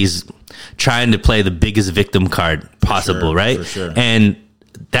everybody's trying to play the biggest victim card possible, right? For sure. And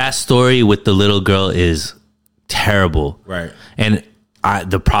that story with the little girl is terrible, right? And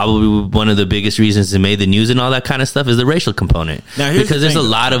probably one of the biggest reasons it made the news and all that kind of stuff is the racial component. Now, because there's a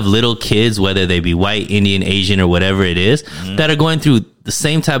lot of little kids, whether they be white, Indian, Asian, or whatever it is, that are going through the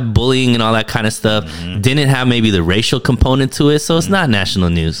same type of bullying and all that kind of stuff. Didn't have maybe the racial component to it, so it's not national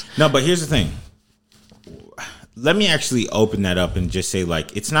news. No, but here's the thing. Let me actually open that up and just say,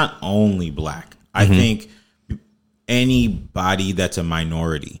 like, it's not only black. I think anybody that's a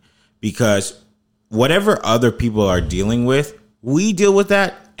minority, because whatever other people are dealing with, we deal with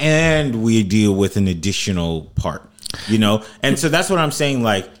that, and we deal with an additional part, And so that's what I'm saying.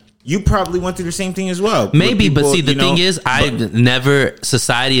 Like, you probably went through the same thing as well. Maybe, people, but see, the thing is,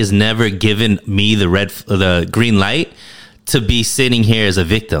 society has never given me the green light to be sitting here as a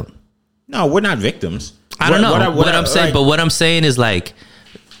victim. No, we're not victims. I don't know what I'm saying, but what I'm saying is, like,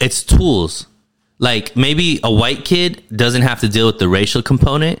 it's tools. Like, maybe a white kid doesn't have to deal with the racial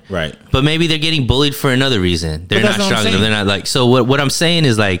component. Right. But maybe they're getting bullied for another reason. They're not strong enough. They're not like, so what I'm saying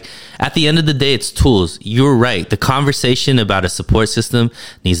is, like, at the end of the day, it's tools. You're right. The conversation about a support system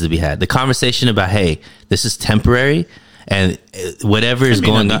needs to be had. The conversation about, hey, this is temporary, and whatever is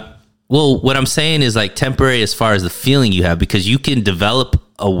going on. Well, what I'm saying is, like, temporary as far as the feeling you have, because you can develop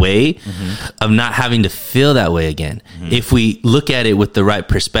a way of not having to feel that way again if we look at it with the right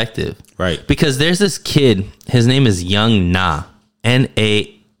perspective. Right. Because there's this kid, his name is Young Na,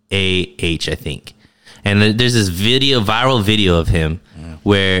 Naah, I think. And there's this viral video of him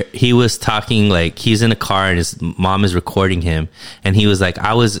where he was talking, like, he's in a car and his mom is recording him. And he was like,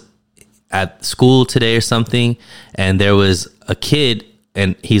 I was at school today or something, and there was a kid,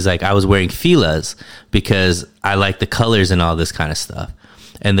 and he's like, I was wearing Fila's because I like the colors and all this kind of stuff.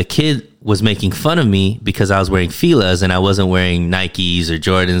 And the kid was making fun of me because I was wearing Fila's and I wasn't wearing Nikes or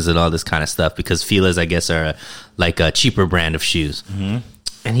Jordans and all this kind of stuff, because Fila's, I guess, are like a cheaper brand of shoes.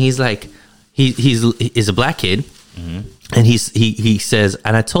 And he's like, he's a black kid. And he says,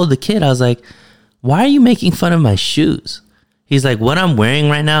 and I told the kid, I was like, why are you making fun of my shoes? He's like, what I'm wearing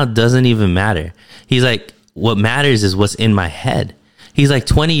right now doesn't even matter. He's like, what matters is what's in my head. He's like,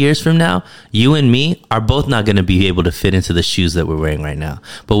 20 years from now, you and me are both not going to be able to fit into the shoes that we're wearing right now.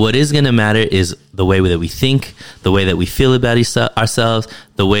 But what is going to matter is the way that we think, the way that we feel about ourselves,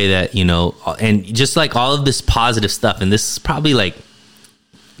 the way that, and just like all of this positive stuff. And this is probably like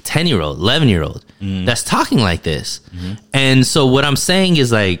 10-year-old, 11-year-old that's talking like this. And so what I'm saying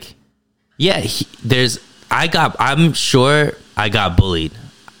is, like, yeah, I'm sure I got bullied.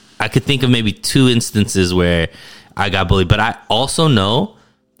 I could think of maybe 2 instances where I got bullied, but I also know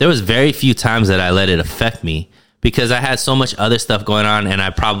there was very few times that I let it affect me, because I had so much other stuff going on, and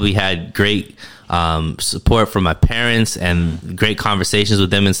I probably had great support from my parents and great conversations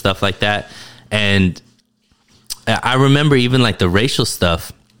with them and stuff like that. And I remember even like the racial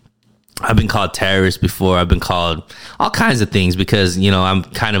stuff. I've been called terrorist before. I've been called all kinds of things because, I'm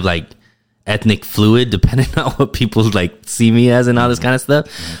kind of like ethnic fluid, depending on what people like see me as and all this kind of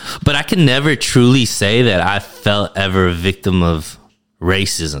stuff. But I can never truly say that I felt ever a victim of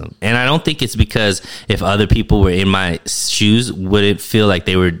racism. And I don't think it's because if other people were in my shoes wouldn't feel like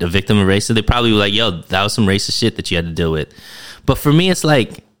they were a victim of racism. They probably were like, yo, that was some racist shit that you had to deal with. But for me, it's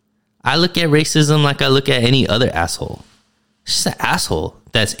like, I look at racism like I look at any other asshole. It's just an asshole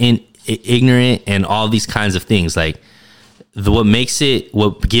that's ignorant and all these kinds of things. Like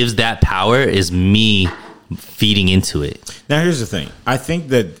what gives that power is me feeding into it. Now, here's the thing. I think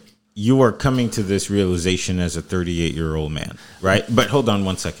that you are coming to this realization as a 38-year-old man, right? But hold on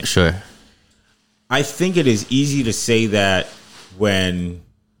one second. Sure. I think it is easy to say that when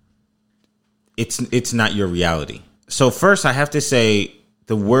it's not your reality. So first, I have to say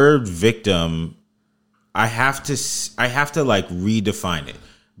the word victim. I have to like redefine it,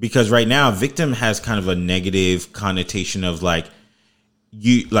 because right now victim has kind of a negative connotation of like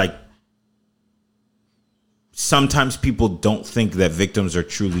sometimes people don't think that victims are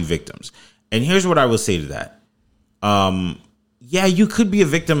truly victims. And here's what I will say to that. Yeah, you could be a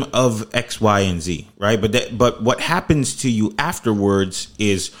victim of X, Y, and Z, right? But what happens to you afterwards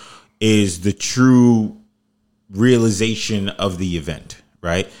is the true realization of the event,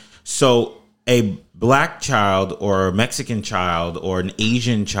 right? So a black child or a Mexican child or an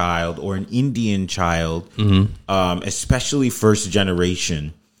Asian child or an Indian child, especially first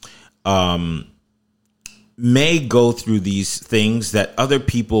generation, may go through these things that other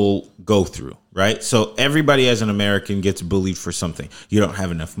people go through, right? So everybody as an American gets bullied for something. You don't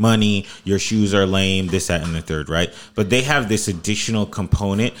have enough money, your shoes are lame, this, that, and the third, right? But they have this additional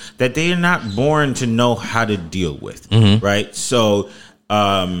component that they are not born to know how to deal with, right? So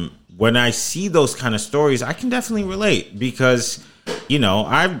when I see those kind of stories, I can definitely relate, because, you know,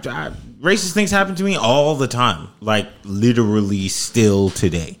 racist things happen to me all the time, like literally still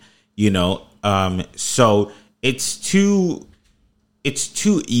today, you know? So it's too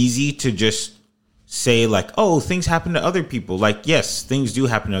easy to just say like, oh, things happen to other people. Like, yes, things do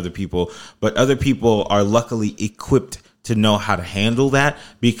happen to other people, but other people are luckily equipped to know how to handle that,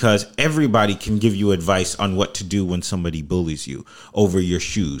 because everybody can give you advice on what to do when somebody bullies you over your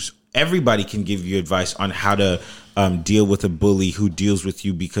shoes. Everybody can give you advice on how to deal with a bully who deals with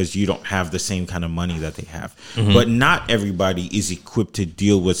you because you don't have the same kind of money that they have. But not everybody is equipped to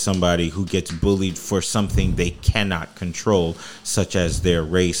deal with somebody who gets bullied for something they cannot control, such as their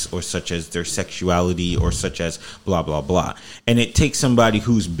race or such as their sexuality or such as blah, blah, blah. And it takes somebody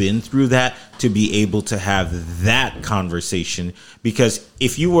who's been through that to be able to have that conversation, because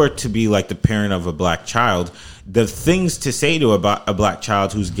if you were to be like the parent of a black child, the things to say to a black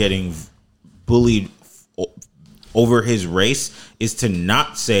child who's getting bullied over his race is to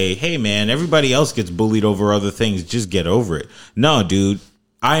not say, hey man, everybody else gets bullied over other things, just get over it. No, dude,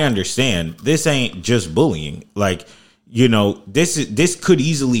 I understand this ain't just bullying. Like, you know, this could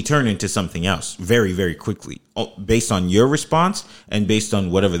easily turn into something else very, very quickly, based on your response and based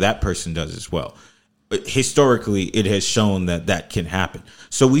on whatever that person does as well. Historically, it has shown that can happen.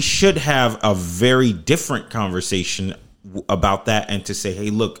 So we should have a very different conversation about that, and to say,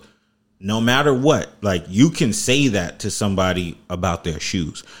 hey, look, no matter what, like, you can say that to somebody about their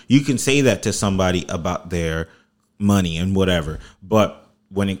shoes. You can say that to somebody about their money and whatever. But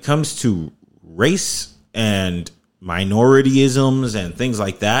when it comes to race and minorityisms and things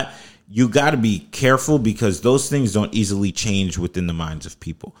like that, you got to be careful, because those things don't easily change within the minds of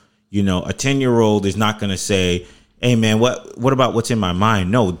people. You know, a 10-year-old is not going to say, hey, man, what about what's in my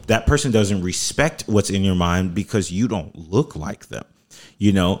mind? No, that person doesn't respect what's in your mind because you don't look like them,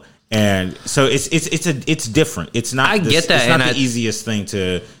 you know? And so it's different. It's not. I get that. It's not the easiest thing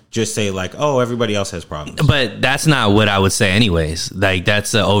to just say like, oh, everybody else has problems. But that's not what I would say, anyways. Like,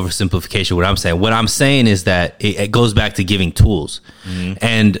 that's an oversimplification of what I'm saying. What I'm saying is that it goes back to giving tools,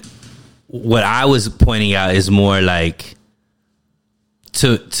 and what I was pointing out is more like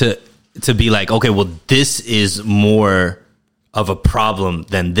to be like, okay, well, this is more of a problem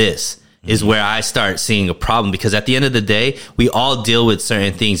than this. Is where I start seeing a problem, because at the end of the day, we all deal with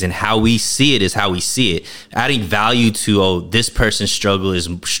certain things, and how we see it is how we see it. Adding value to, oh, this person's struggle is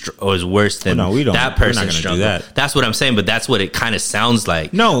worse than that person's struggle. That's what I'm saying, but that's what it kind of sounds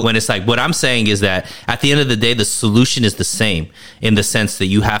like. No, when it's like, what I'm saying is that at the end of the day, the solution is the same, in the sense that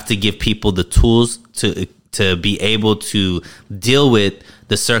you have to give people the tools to be able to deal with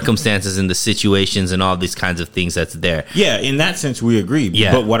the circumstances and the situations and all these kinds of things that's there. Yeah, in that sense, we agree.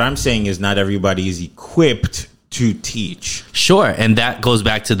 Yeah. But what I'm saying is not everybody is equipped to teach. Sure, and that goes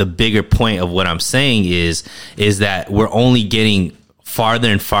back to the bigger point of what I'm saying is that we're only getting farther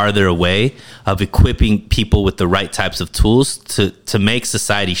and farther away of equipping people with the right types of tools to make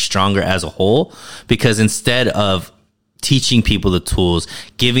society stronger as a whole, because instead of teaching people the tools,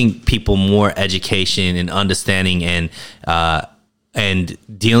 giving people more education and understanding and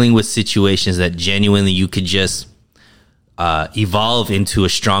dealing with situations that genuinely you could just evolve into a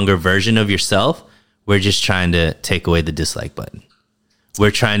stronger version of yourself, we're just trying to take away the dislike button.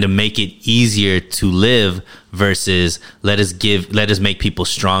 We're trying to make it easier to live versus let us make people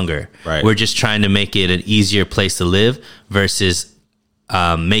stronger. Right. We're just trying to make it an easier place to live versus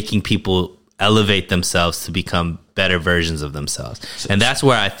making people elevate themselves to become better versions of themselves. And that's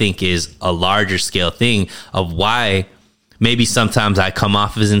where I think is a larger scale thing of why maybe sometimes I come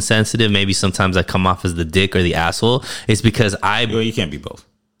off as insensitive. Maybe sometimes I come off as the dick or the asshole. It's because Well, you can't be both.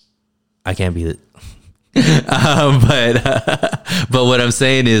 I can't be the... but what I'm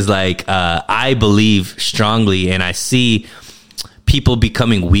saying is like I believe strongly, and I see people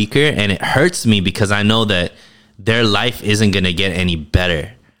becoming weaker, and it hurts me because I know that their life isn't going to get any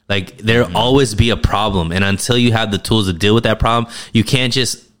better. Like there'll always be a problem, and until you have the tools to deal with that problem, you can't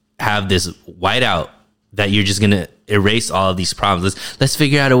just have this whiteout that you're just going to erase all of these problems. Let's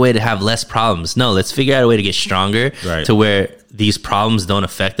figure out a way to have less problems. No, let's figure out a way to get stronger to where these problems don't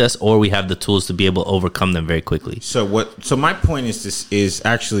affect us, or we have the tools to be able to overcome them very quickly. So my point is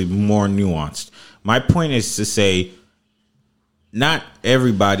actually more nuanced. My point is to say not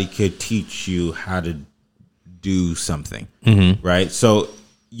everybody could teach you how to do something, right? So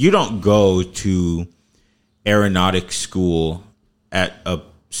you don't go to aeronautics school at a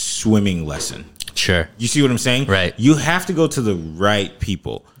swimming lesson. Sure. You see what I'm saying? Right. You have to go to the right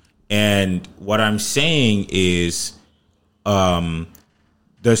people. And what I'm saying is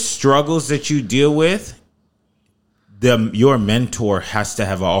the struggles that you deal with, your mentor has to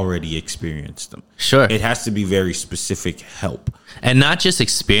have already experienced them. Sure. It has to be very specific help. And not just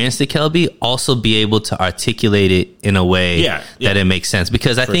experience it, Kelby, also be able to articulate it in a way that it makes sense.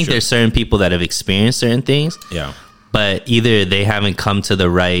 Because I think there's certain people that have experienced certain things. Yeah. But either they haven't come to the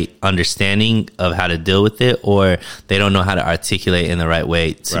right understanding of how to deal with it, or they don't know how to articulate in the right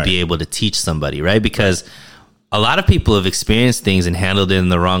way to be able to teach somebody, right? Because a lot of people have experienced things and handled it in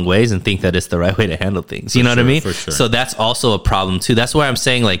the wrong ways and think that it's the right way to handle things. You know what I mean? For sure. So that's also a problem too. That's why I'm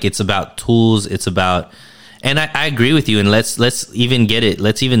saying like it's about tools. It's about, and I agree with you. And let's even get it.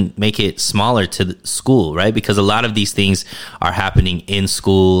 Let's even make it smaller to the school, right? Because a lot of these things are happening in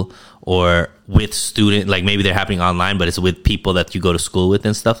school or with student, like maybe they're happening online, but it's with people that you go to school with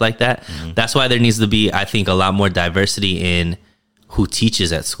and stuff like that. That's why there needs to be, I think, a lot more diversity in who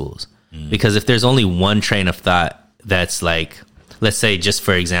teaches at schools. Because if there's only one train of thought that's like, let's say, just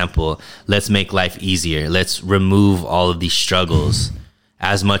for example, let's make life easier. Let's remove all of these struggles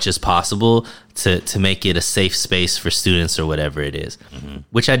as much as possible to make it a safe space for students or whatever it is,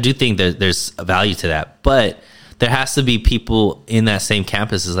 which I do think that there's a value to that. But there has to be people in that same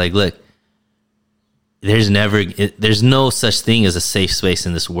campus is like, look, there's no such thing as a safe space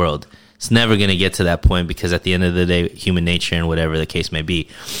in this world. It's never going to get to that point because at the end of the day, human nature and whatever the case may be,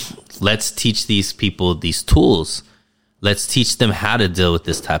 let's teach these people these tools. Let's teach them how to deal with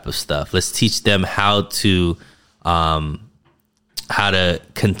this type of stuff. Let's teach them how to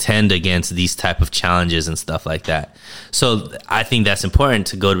contend against these type of challenges and stuff like that. So I think that's important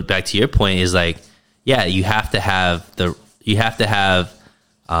to go back to your point is like, yeah, you have to have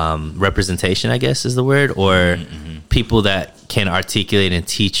representation, I guess is the word, or people that can articulate and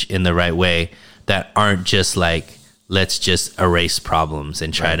teach in the right way that aren't just like, let's just erase problems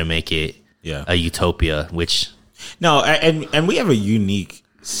and try to make it a utopia, which... No, and we have a unique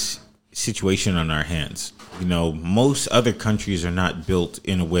situation on our hands. You know, most other countries are not built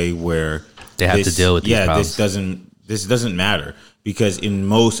in a way where they have to deal with these problems. This doesn't matter because in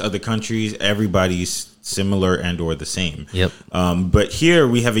most other countries, everybody's similar and or the same. Yep. But here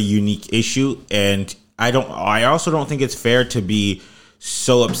we have a unique issue, and I also don't think it's fair to be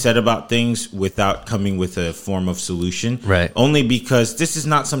so upset about things without coming with a form of solution. Right. Only because this is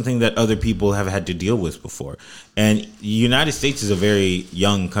not something that other people have had to deal with before. And the United States is a very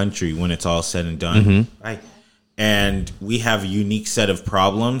young country when it's all said and done. Right. And we have a unique set of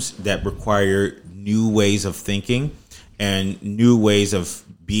problems that require new ways of thinking and new ways of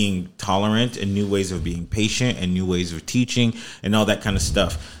being tolerant and new ways of being patient and new ways of teaching and all that kind of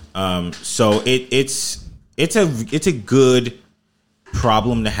stuff. So it's a good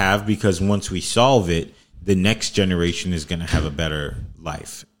problem to have because once we solve it, the next generation is going to have a better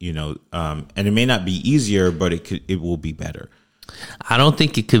life, you know, and it may not be easier, but it will be better. I don't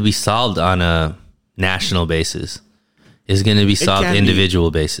think it could be solved on a national basis. It's going to be solved individual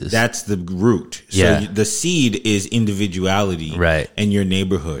basis. That's the root. So the seed is individuality, right? And your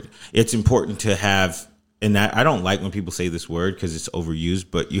neighborhood. It's important to have, and I don't like when people say this word because it's overused,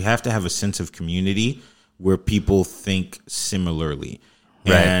 but you have to have a sense of community where people think similarly,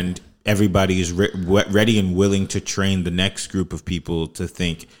 right. And everybody is ready and willing to train the next group of people to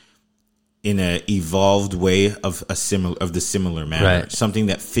think in an evolved way of the similar manner, right. Something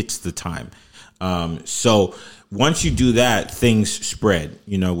that fits the time. So once you do that, things spread,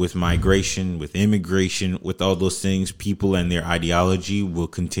 with migration, with immigration, with all those things, people and their ideology will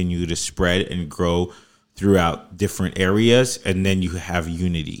continue to spread and grow throughout different areas. And then you have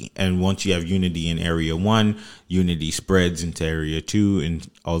unity. And once you have unity in area 1, unity spreads into area 2 and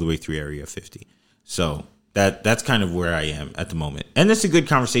all the way through area 50. So that's kind of where I am at the moment. And it's a good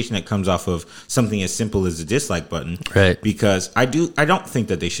conversation that comes off of something as simple as the dislike button. Right. Because I don't think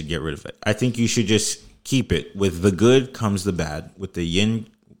that they should get rid of it. I think you should just keep it. With the good comes the bad. With the yin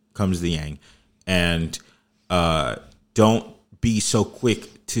comes the yang. And don't be so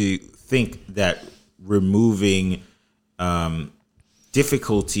quick to think that removing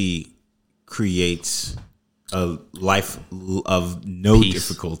difficulty creates a life of no Peace.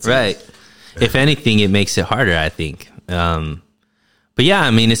 difficulty. Right. If anything, it makes it harder, I think. But yeah,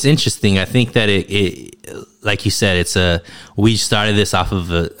 I mean, it's interesting. I think that it like you said, we started this off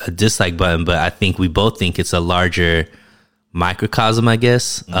of a dislike button, but I think we both think it's a larger microcosm, I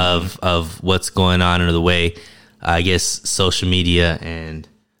guess, of what's going on, or the way, I guess, social media and,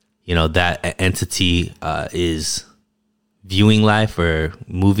 that entity is viewing life or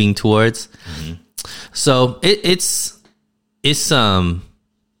moving towards. Mm-hmm. So it's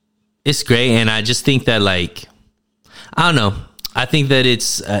great. And I just think that, like, I don't know. I think that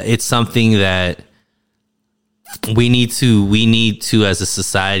it's something that we need to as a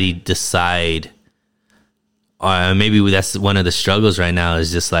society decide, or maybe that's one of the struggles right now,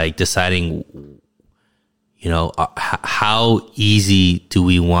 is just like deciding, how easy do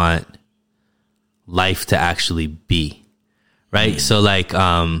we want life to actually be, right? So like,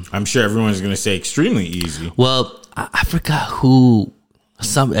 I'm sure everyone's going to say extremely easy. Well, I forgot who.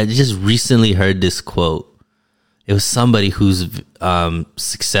 I just recently heard this quote. It was somebody who's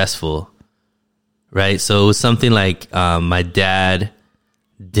successful, right? So it was something like, my dad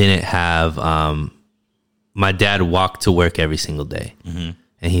walked to work every single day. Mm-hmm.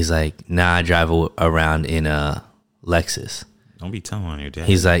 And he's like, nah, I drive around in a Lexus. Don't be telling on your dad.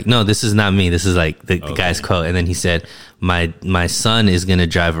 He's like, no, this is not me. This is like the guy's quote. And then he said, my son is going to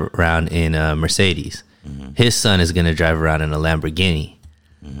drive around in a Mercedes. Mm-hmm. His son is going to drive around in a Lamborghini.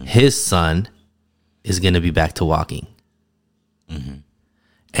 Mm-hmm. His son is going to be back to walking. Mm-hmm.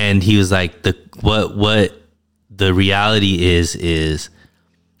 And he was like, what the reality is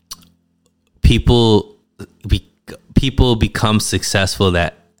people become successful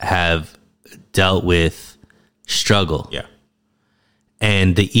that have dealt with struggle. Yeah.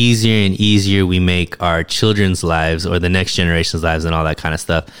 And the easier and easier we make our children's lives or the next generation's lives and all that kind of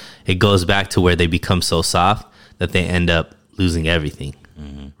stuff, it goes back to where they become so soft that they end up losing everything.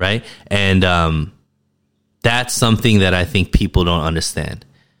 Mm-hmm. Right. And that's something that I think people don't understand.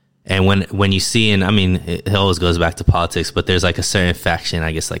 And when you see, and I mean, it always goes back to politics, but there's like a certain faction,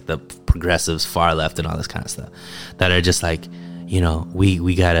 I guess, like the progressives, far left and all this kind of stuff, that are just like,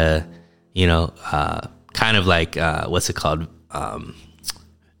 we gotta, kind of like, what's it called?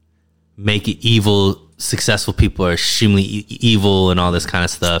 Make it evil. Successful people are extremely evil and all this kind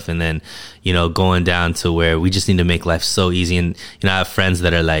of stuff. And then, going down to where we just need to make life so easy. And, I have friends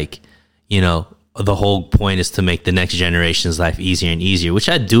that are like, the whole point is to make the next generation's life easier and easier, which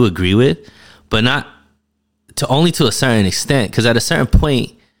I do agree with, but only to a certain extent. Because at a certain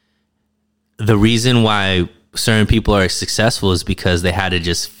point, the reason why certain people are successful is because they had to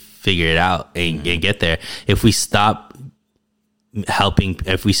just figure it out and get there. If we stop helping,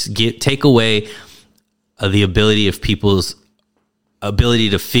 if we take away the ability of people's ability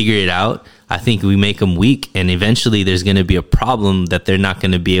to figure it out, I think we make them weak, and eventually there's going to be a problem that they're not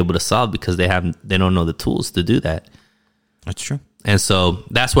going to be able to solve because they don't know the tools to do that. That's true. And so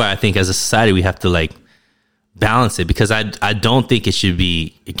that's why I think as a society we have to like balance it, because I don't think it should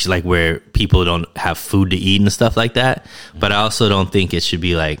be like where people don't have food to eat and stuff like that. But I also don't think it should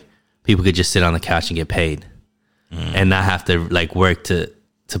be like people could just sit on the couch and get paid and not have to like work to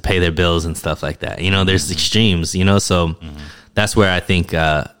pay their bills and stuff like that. There's extremes, so that's where I think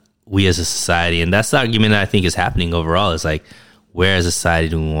we as a society, and that's the argument that I think is happening overall, is like, where as a society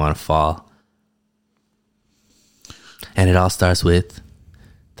do we want to fall? And it all starts with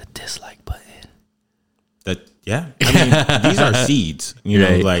the dislike button. These are seeds,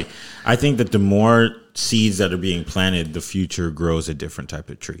 Right. like, I think that the more seeds that are being planted, the future grows a different type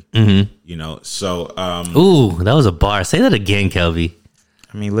of tree. Mm-hmm. So ooh, that was a bar. Say that again, Kelby.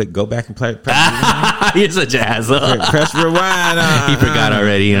 I mean, look, go back and play. You're such an asshole. Press rewind. He forgot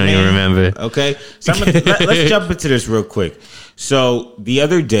already. You don't even remember. Okay. So let's jump into this real quick. So the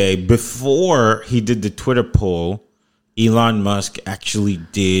other day, before he did the Twitter poll, Elon Musk actually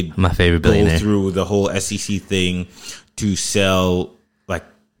did my favorite billionaire go through the whole SEC thing to sell like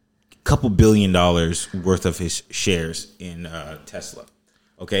couple $1 billion worth of his shares in Tesla.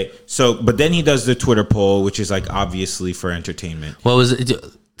 Okay, so but then he does the Twitter poll, which is like obviously for entertainment. What was it?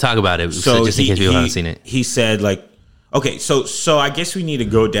 Talk about it. So just in case people haven't seen it. He said like, okay, so I guess we need to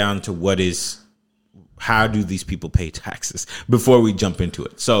go down to how do these people pay taxes before we jump into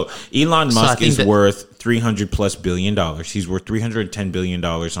it? So Elon Musk is worth $300+ billion. He's worth $310 billion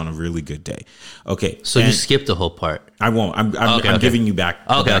on a really good day. Okay. So you skipped the whole part. I won't. I'm giving you back.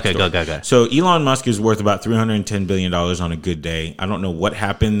 Okay. Go. So Elon Musk is worth about $310 billion on a good day. I don't know what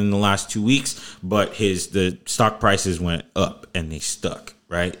happened in the last 2 weeks, but the stock prices went up and they stuck,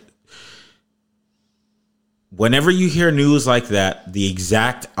 right? Whenever you hear news like that, the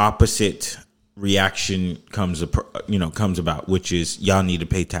exact opposite reaction comes about, which is y'all need to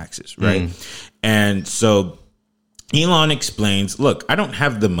pay taxes, right? And so Elon explains, look, I don't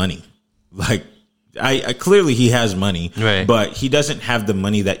have the money. Like, I clearly he has money, right, but he doesn't have the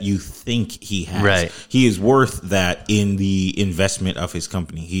money that you think he has. Right. He is worth that in the investment of his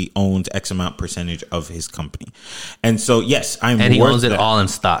company. He owns X amount percentage of his company. And so, yes, and he owns it all in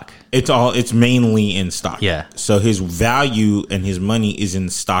stock. It's mainly in stock. Yeah. So his value and his money is in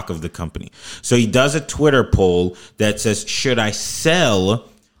the stock of the company. So he does a Twitter poll that says, should I sell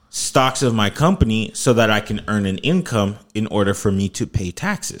stocks of my company so that I can earn an income in order for me to pay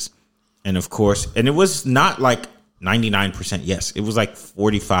taxes? And of course, and it was not like 99% yes. It was like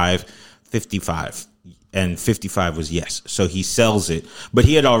 45, 55, and 55 was yes. So he sells it, but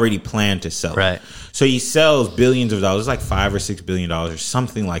he had already planned to sell it. So he sells billions of dollars, like $5 or $6 billion or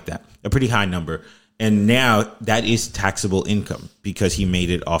something like that, a pretty high number. And now that is taxable income because he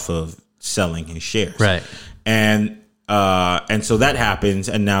made it off of selling his shares. Right. And so that happens,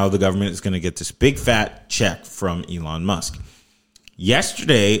 and now the government is going to get this big fat check from Elon Musk.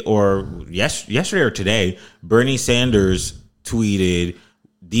 Yesterday or today, Bernie Sanders tweeted,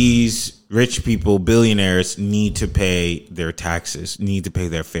 these rich people, billionaires, need to pay their taxes, need to pay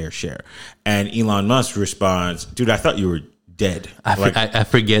their fair share. And Elon Musk responds, dude, I thought you were dead. I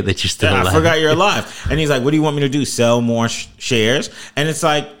forget that you're still alive. I forgot you're alive. And he's like, what do you want me to do? Sell more shares? And it's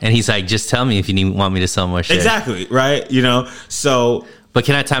like... And he's like, just tell me if you want me to sell more shares. Exactly, right? So... But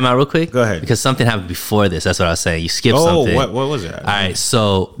can I time out real quick? Go ahead. Because something happened before this. That's what I was saying. You skipped something. What was it? All right.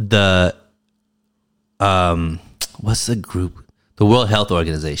 So the what's the group? The World Health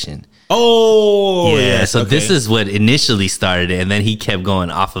Organization. Oh, yeah. So this is what initially started it, and then he kept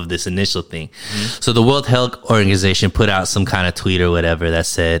going off of this initial thing. So the World Health Organization put out some kind of tweet or whatever that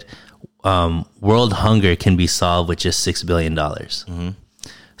said, world hunger can be solved with just $6 billion.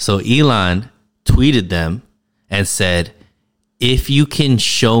 So Elon tweeted them and said, if you can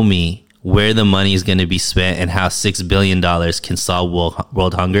show me where the money is going to be spent and how $6 billion can solve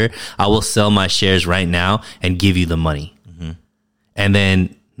world hunger, I will sell my shares right now and give you the money. And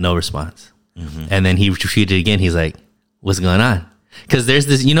then no response. And then he refuted again. He's like, what's going on? Because there's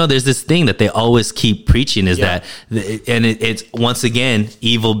this thing that they always keep preaching is that, and it's once again,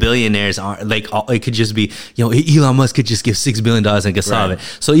 evil billionaires are like, it could just be, Elon Musk could just give $6 billion and could solve it.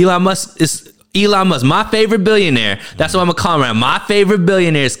 So Elon Musk, my favorite billionaire. That's what I'm gonna call him around. My favorite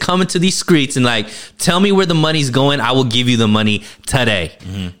billionaire is coming to these streets and like, tell me where the money's going. I will give you the money today.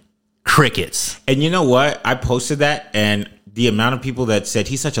 Crickets. And you know what? I posted that, and the amount of people that said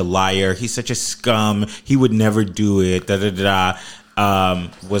he's such a liar, he's such a scum, he would never do it. It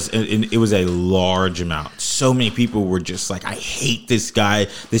was a large amount. So many people were just like, I hate this guy.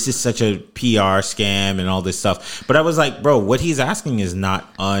 This is such a PR scam and all this stuff. But I was like, bro, what he's asking is not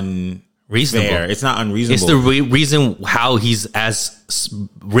reasonable. It's not unreasonable. It's the reason how he's as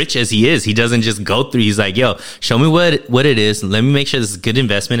rich as he is. He doesn't just go through. He's like, yo, show me what it is. Let me make sure this is a good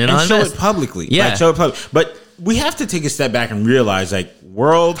investment, and I'll show invest. it publicly. Yeah, show it publicly. But we have to take a step back and realize, like,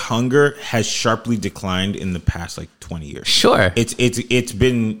 world hunger has sharply declined in the past 20 years. Sure, it's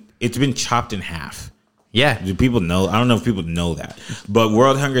been chopped in half. Yeah. Do people know? I don't know if people know that. But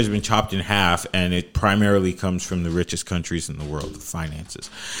world hunger has been chopped in half, and it primarily comes from the richest countries in the world, the finances.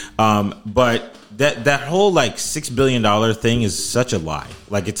 But that whole $6 billion thing is such a lie.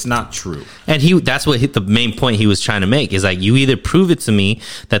 It's not true. And that's what the main point he was trying to make is you either prove it to me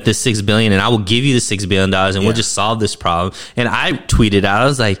that this $6 billion and I will give you the $6 billion and we'll just solve this problem. And I tweeted out, I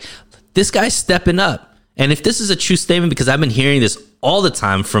was like, this guy's stepping up. And if this is a true statement, because I've been hearing this all the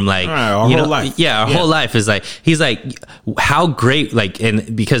time from our whole life. Yeah, our whole life is he's like, how great,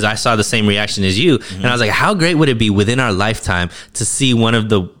 and because I saw the same reaction as you, and I was like, how great would it be within our lifetime to see one of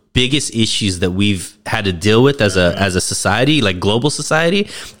the biggest issues that we've had to deal with as a society, global society,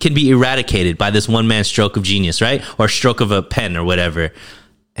 can be eradicated by this one-man stroke of genius, right? Or stroke of a pen or whatever. And, I don't know, man, it's just, it's crazy. And he, that's what the main point he was trying to make is you either prove it to me that this $6 billion and I will give you the $6 billion and we'll just solve this problem. And I tweeted out, I was like, this guy's stepping up. And if this is a true statement, because I've been hearing this all the time from our whole life is like, how great would it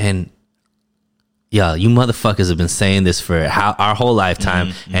be within our lifetime to see one of the biggest issues that we've had to deal with as a society, global society, can be eradicated by this one-man stroke of genius, right? Or stroke of a pen or whatever. And yo, you motherfuckers have been saying this for our whole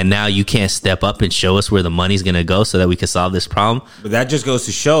lifetime, and now you can't step up and show us where the money's going to go so that we can solve this problem. But that just goes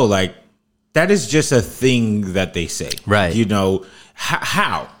to show, like, that is just a thing that they say. Right. You know,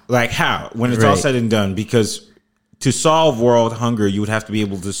 how? Like, how? When it's all Right. said and done, because to solve world hunger, you would have to be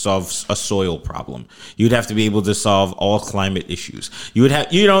able to solve a soil problem. You'd have to be able to solve all climate issues. You would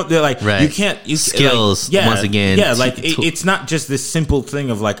have, you know, they're like, Right. you can't. Skills, like, once again. Yeah, like, it's not just this simple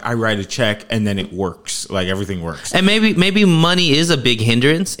thing of, like, I write a check and then it works. Like, everything works. And maybe money is a big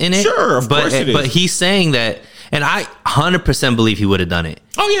hindrance in it. Sure, of course it is. But he's saying that, and I 100% believe he would have done it.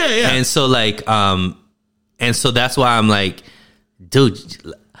 Oh, yeah. And so like, and so that's why I'm like, dude,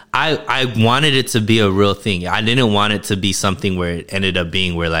 I wanted it to be a real thing. I didn't want it to be something where it ended up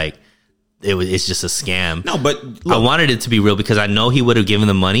being where like it's just a scam. No, but I wanted it to be real because I know he would have given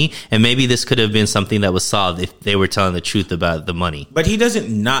the money, and maybe this could have been something that was solved if they were telling the truth about the money. But he doesn't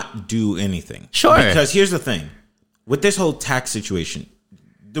not do anything. Sure. Because here's the thing. With this whole tax situation,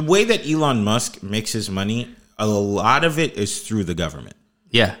 the way that Elon Musk makes his money, a lot of it is through the government.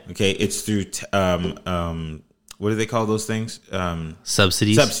 Yeah. Okay? It's through, what do they call those things?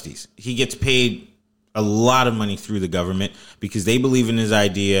 Subsidies. Subsidies. He gets paid a lot of money through the government because they believe in his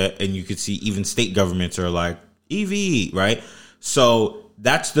idea, and you could see even state governments are like, EV, right? So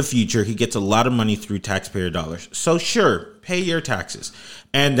that's the future. He gets a lot of money through taxpayer dollars. So sure, pay your taxes.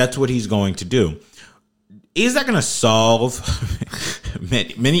 And that's what he's going to do. Is that going to solve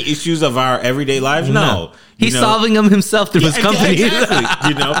many issues of our everyday lives? No. He's solving them himself through his company. Exactly.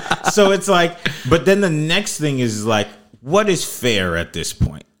 You know, so it's like, but then the next thing is like, what is fair at this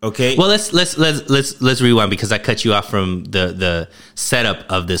point? Okay. Well, let's rewind because I cut you off from the setup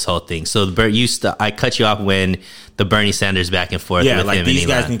of this whole thing. So I cut you off when the Bernie Sanders back and forth. Yeah, with like him these and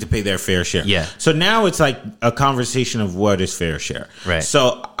guys Elon. need to pay their fair share. Yeah. So now it's like a conversation of what is fair share. Right.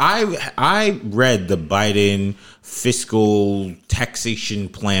 So I read the Biden fiscal taxation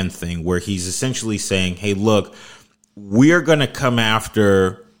plan thing where he's essentially saying, "Hey, look, we're going to come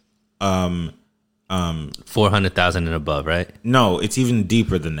after." 400,000 and above, right? No, it's even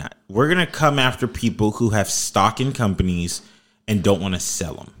deeper than that. We're going to come after people who have stock in companies and don't want to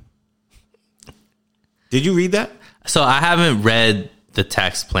sell them. Did you read that? So I haven't read the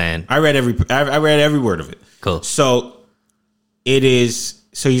tax plan. I read every word of it. Cool. So he's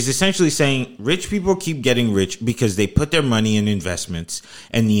essentially saying rich people keep getting rich because they put their money in investments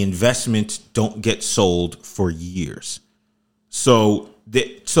and the investments don't get sold for years. So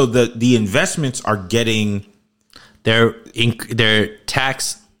the investments are getting They're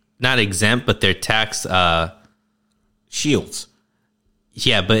tax not exempt, but they're tax shields.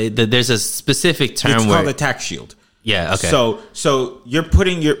 yeah, but there's a specific term It's where called a tax shield. yeah, okay. So you're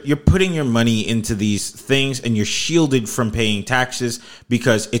putting your money into these things and you're shielded from paying taxes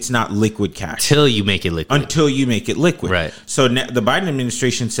because it's not liquid cash. until you make it liquid. Until you make it liquid. Right. So the Biden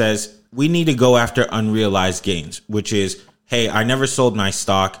administration says we need to go after unrealized gains, which is, hey, I never sold my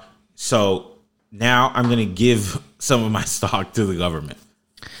stock, so now I'm going to give some of my stock to the government.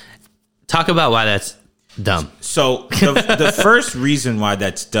 Talk about why that's dumb. So the first reason why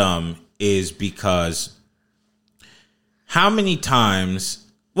that's dumb is because how many times...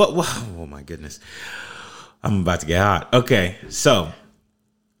 oh, my goodness. I'm about to get hot. Okay, so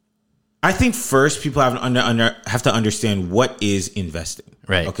I think first people have to understand what is investing.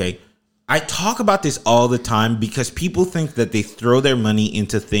 Right. Okay. I talk about this all the time because people think that they throw their money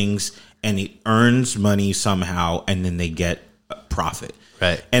into things and it earns money somehow and then they get a profit.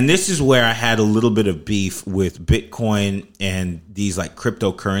 Right. And this is where I had a little bit of beef with Bitcoin and these like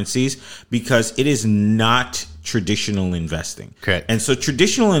cryptocurrencies because it is not traditional investing. Correct. And so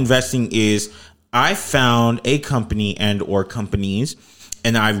traditional investing is I found a company and or companies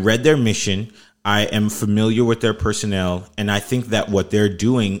and I read their mission. I am familiar with their personnel, and I think that what they're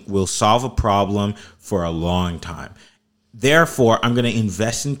doing will solve a problem for a long time. Therefore, I'm going to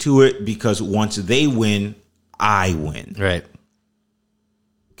invest into it because once they win, I win. Right.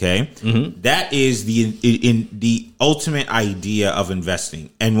 Okay? Mm-hmm. That is the ultimate idea of investing.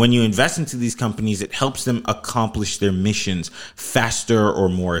 And when you invest into these companies, it helps them accomplish their missions faster or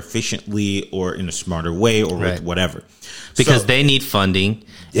more efficiently or in a smarter way or Right. whatever. Because So- they need funding.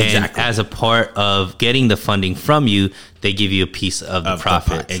 Exactly. And as a part of getting the funding from you, they give you a piece of the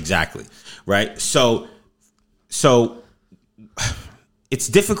profit. Exactly. Right. So it's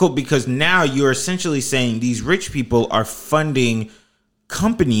difficult because now you're essentially saying these rich people are funding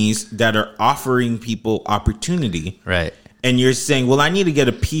companies that are offering people opportunity. Right. And you're saying, well, I need to get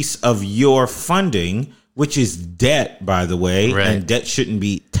a piece of your funding, which is debt, by the way, Right. and debt shouldn't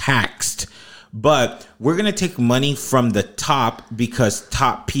be taxed. But we're going to take money from the top because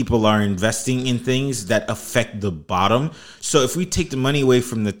top people are investing in things that affect the bottom. So if we take the money away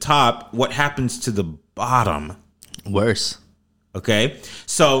from the top, what happens to the bottom? Worse. Okay.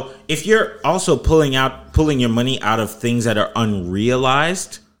 So if you're also pulling your money out of things that are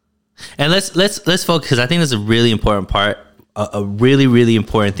unrealized. And let's focus, because I think that's a really important part, a really, really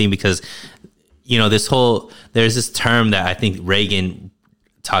important thing, because, you know, there's this term that I think Reagan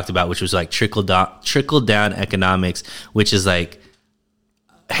talked about, which was like trickle down economics, which is like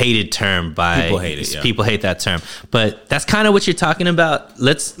hated term by people. Hate it, yeah. People hate that term, but that's kind of what you're talking about.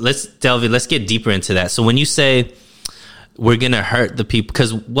 Let's delve in. Let's get deeper into that. So when you say we're gonna hurt the people,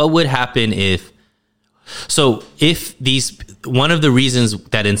 because what would happen if one of the reasons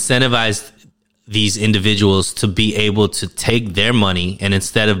that incentivized these individuals to be able to take their money and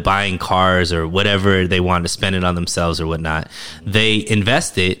instead of buying cars or whatever they want to spend it on themselves or whatnot, they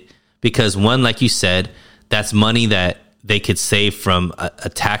invest it because, one, like you said, that's money that they could save from a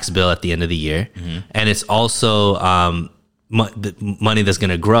tax bill at the end of the year. Mm-hmm. And it's also money that's going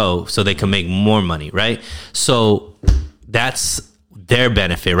to grow so they can make more money, right? So that's their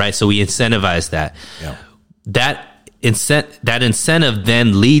benefit, right? So we incentivize that. Yeah. That incentive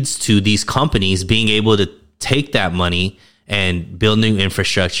then leads to these companies being able to take that money and build new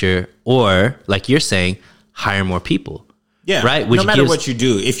infrastructure, or, like you're saying, hire more people. Yeah, right. No matter what you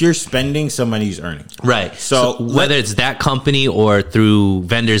do, if you're spending, somebody's earning. Right. So whether it's that company or through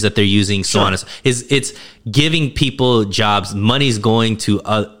vendors that they're using, so on, it's giving people jobs. Money's going to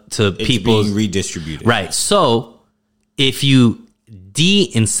people, being redistributed. Right. So if you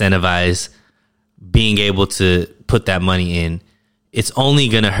de-incentivize being able to put that money in, it's only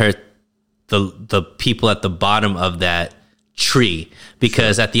going to hurt the people at the bottom of that tree,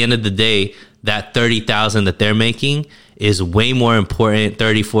 because at the end of the day, that 30,000 that they're making is way more important.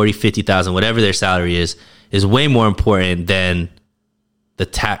 30, 40, 50,000, whatever their salary is way more important than the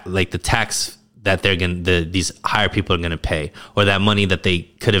tax that these higher people are going to pay, or that money that they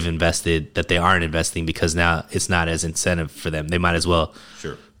could have invested that they aren't investing because now it's not as incentive for them. They might as well.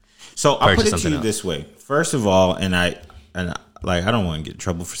 Sure. So I'll put it to you this way. First of all, and I don't want to get in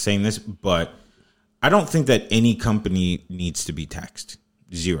trouble for saying this, but I don't think that any company needs to be taxed.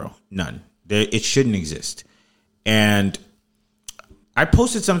 Zero. None. It shouldn't exist. And I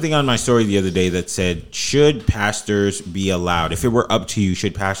posted something on my story the other day that said, should pastors be allowed, if it were up to you,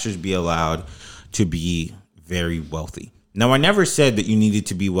 should pastors be allowed to be very wealthy? Now, I never said that you needed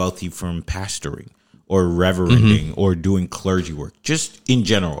to be wealthy from pastoring or reverending or doing clergy work. Just in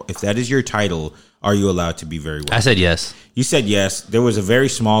general, if that is your title, are you allowed to be very wealthy? I said yes. You said yes. There was a very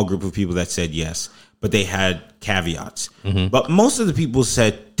small group of people that said yes, but they had caveats. Mm-hmm. But most of the people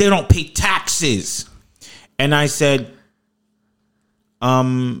said they don't pay taxes. And I said,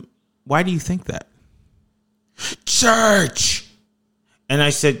 why do you think that? Church. And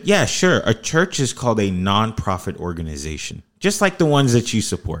I said, yeah, sure. A church is called a nonprofit organization, just like the ones that you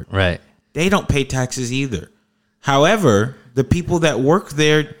support. Right. They don't pay taxes either. However, the people that work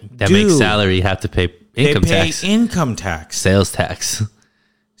there that make salary have to pay income tax. They pay income tax. Sales tax.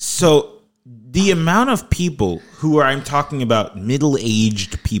 So the amount of people who are, I'm talking about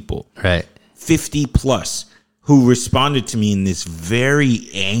middle-aged people, right, 50 plus, who responded to me in this very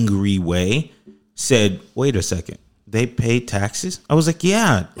angry way, said, wait a second, they pay taxes? I was like,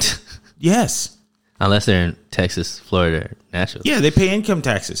 yeah, yes. Unless they're in Texas, Florida, or Nashville. Yeah, they pay income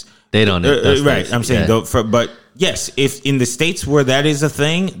taxes. They don't. Right, I'm saying, but yes, if in the states where that is a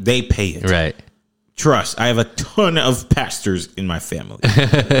thing, they pay it. Right. Trust, I have a ton of pastors in my family.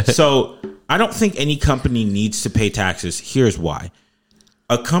 So I don't think any company needs to pay taxes. Here's why.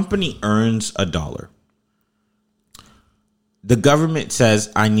 A company earns $1. The government says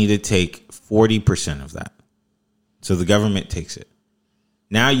I need to take 40% of that. So the government takes it.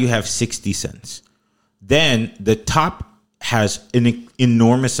 Now you have 60 cents. Then the top has an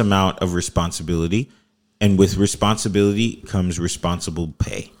enormous amount of responsibility. And with responsibility comes responsible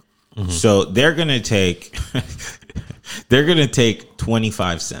pay. Mm-hmm. So they're going to take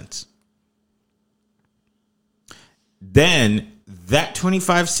 25 cents. Then that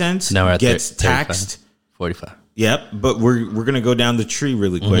 25 cents gets taxed. 45. Yep, but we're going to go down the tree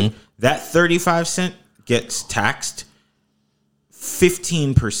really quick. Mm-hmm. That 35 cent gets taxed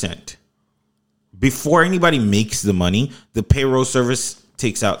 15%. Before anybody makes the money, the payroll service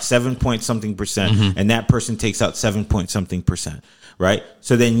takes out 7 point something percent, mm-hmm. and that person takes out 7 point something percent, right?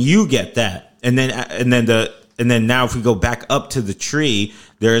 So then you get that. And then now if we go back up to the tree,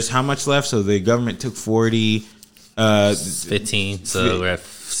 there's how much left? So the government took 40, 15, so we're at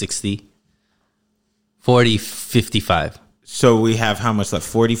 60. 40, 55. So we have how much left?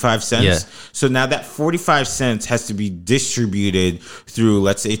 45 cents. Yeah. So now that 45 cents has to be distributed through,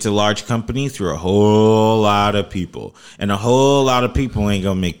 let's say it's a large company, through a whole lot of people. And a whole lot of people ain't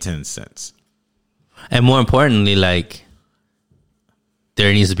going to make 10 cents. And more importantly, like,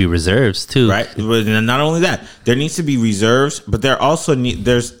 there needs to be reserves too. Right. But not only that, there needs to be reserves, but there also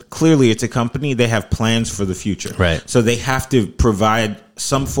there's clearly, it's a company, they have plans for the future. Right. So they have to provide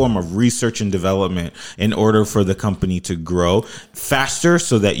some form of research and development in order for the company to grow faster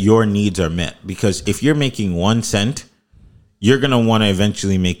so that your needs are met. Because if you're making 1 cent, you're going to want to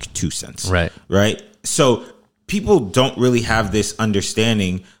eventually make 2 cents. Right. Right. So people don't really have this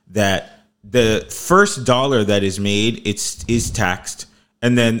understanding that the first dollar that is made, is taxed.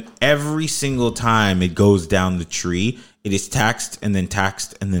 And then every single time it goes down the tree, it is taxed and then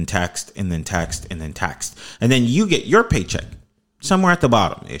taxed and then taxed and then taxed and then taxed. And then you get your paycheck somewhere at the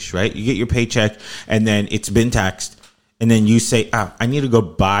bottom ish, right? You get your paycheck and then it's been taxed. And then you say, I need to go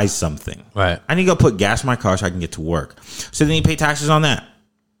buy something. Right. I need to go put gas in my car so I can get to work. So then you pay taxes on that.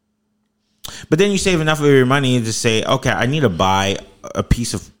 But then you save enough of your money to say, okay, I need to buy a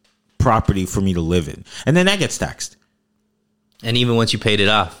piece of property for me to live in. And then that gets taxed. And even once you paid it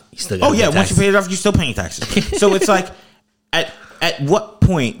off, you still got once you pay it off, you're still paying taxes. So it's like, at what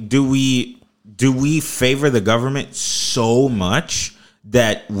point do we favor the government so much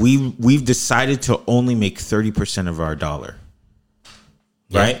that we've decided to only make 30% of our dollar,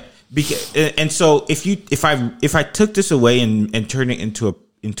 right? Because and so if I took this away and turned it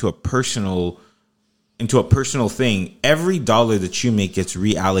into a personal thing, every dollar that you make gets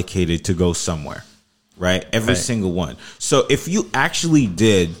reallocated to go somewhere. Right? Every single one. So if you actually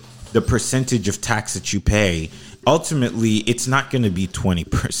did the percentage of tax that you pay, ultimately it's not going to be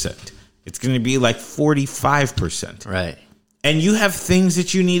 20%. It's going to be like 45%. Right. And you have things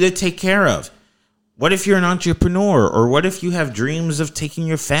that you need to take care of. What if you're an entrepreneur? Or what if you have dreams of taking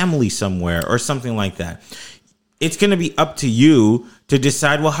your family somewhere or something like that? It's going to be up to you to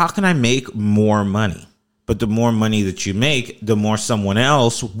decide, well, how can I make more money? But the more money that you make, the more someone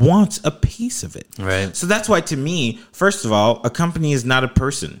else wants a piece of it. Right. So that's why, to me, first of all, a company is not a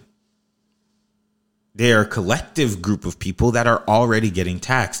person. They are a collective group of people that are already getting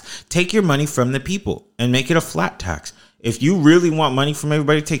taxed. Take your money from the people and make it a flat tax. If you really want money from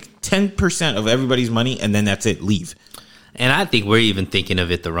everybody, take 10% of everybody's money and then that's it. Leave. And I think we're even thinking of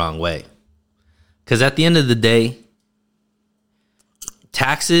it the wrong way. Because at the end of the day,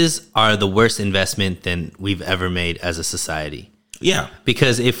 taxes are the worst investment than we've ever made as a society. Yeah.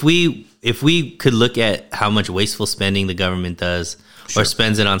 Because if we could look at how much wasteful spending the government does, or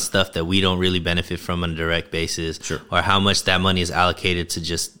spends it on stuff that we don't really benefit from on a direct basis, or how much that money is allocated to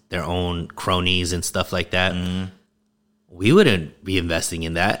just their own cronies and stuff like that, we wouldn't be investing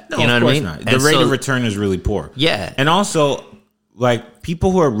in that. No, you know of what I course mean? not. The rate of return is really poor. Yeah. And also, like,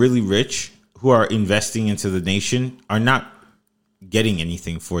 people who are really rich, who are investing into the nation, are not getting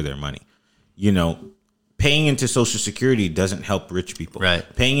anything for their money. You know, paying into Social Security doesn't help rich people. Right.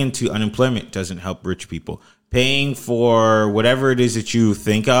 Paying into unemployment doesn't help rich people. Paying for whatever it is that you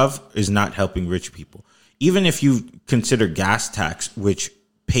think of is not helping rich people. Even if you consider gas tax, which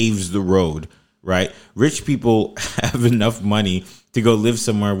paves the road, right? Rich people have enough money to go live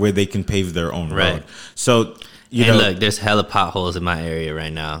somewhere where they can pave their own road. So, you know, look, there's hella potholes in my area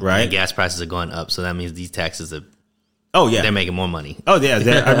right now. Right. And gas prices are going up, so that means these taxes are. Oh yeah, they're making more money. Oh yeah,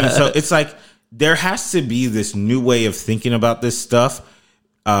 I mean, so it's like there has to be this new way of thinking about this stuff,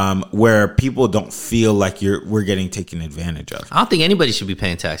 where people don't feel like we're getting taken advantage of. I don't think anybody should be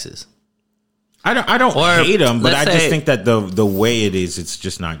paying taxes. I don't hate them, but I just say, think that the way it is, it's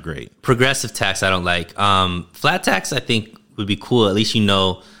just not great. Progressive tax, I don't like. Flat tax, I think would be cool. At least you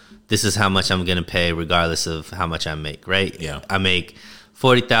know this is how much I'm going to pay, regardless of how much I make. Right? Yeah. I make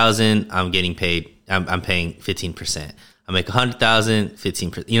 $40,000. I'm getting paid. I'm paying 15%. I make 100,000,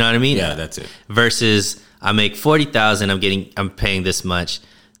 15%. You know what I mean? Yeah, that's it. Versus I make 40,000. I'm paying this much.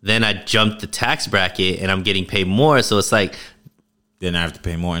 Then I jump the tax bracket and I'm getting paid more. So it's like, then I have to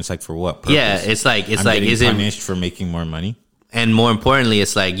pay more. And it's like, for what purpose? Yeah, it's like, I'm is it punished for making more money? And more importantly,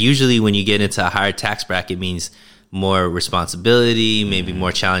 it's like usually when you get into a higher tax bracket, means more responsibility, maybe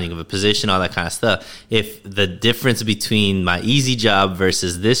more challenging of a position, all that kind of stuff. If the difference between my easy job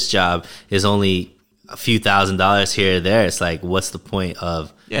versus this job is only a few $1,000s here or there, it's like, what's the point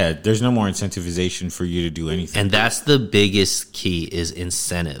of? Yeah, there's no more incentivization for you to do anything. And that's the biggest key, is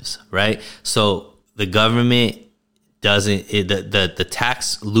incentives, right? So the government doesn't, the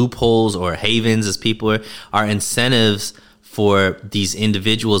tax loopholes or havens, as people are incentives for these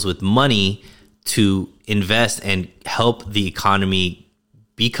individuals with money to invest and help the economy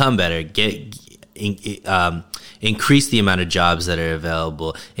become better, increase the amount of jobs that are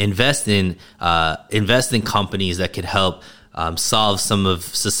available, invest in companies that could help solve some of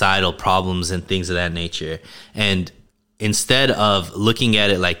societal problems and things of that nature. And instead of looking at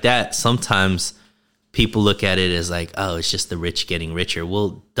it like that, sometimes people look at it as like, oh, it's just the rich getting richer.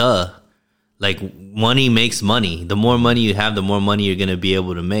 Well, duh. Like, money makes money. The more money you have, the more money you're going to be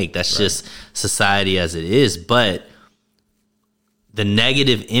able to make. That's just society as it is. But the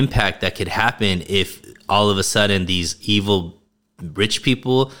negative impact that could happen if all of a sudden these evil rich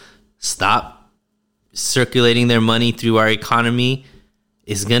people stop circulating their money through our economy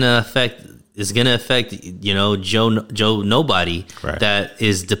is going to affect, Joe Nobody that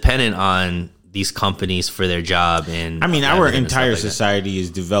is dependent on these companies for their job. And I mean, our entire society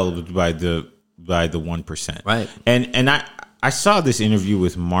is developed by the 1%. Right. And I saw this interview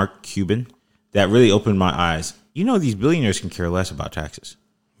with Mark Cuban that really opened my eyes. You know, these billionaires can care less about taxes.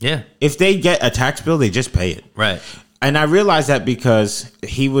 Yeah. If they get a tax bill, they just pay it. Right. And I realized that because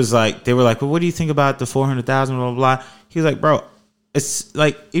he was like, they were like, well, what do you think about the 400,000, blah, blah, blah. He was like, bro, it's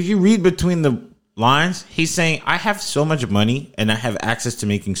like, if you read between the lines, he's saying, I have so much money and I have access to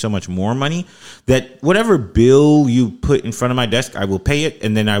making so much more money that whatever bill you put in front of my desk, I will pay it.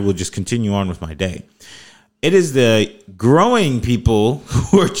 And then I will just continue on with my day. It is the growing people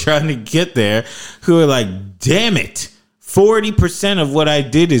who are trying to get there who are like, damn it, 40% of what I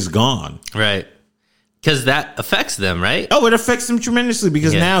did is gone. Right. Because that affects them, right? Oh, it affects them tremendously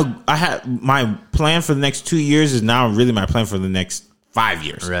because now I have my plan for the next 2 years is now really my plan for the next 5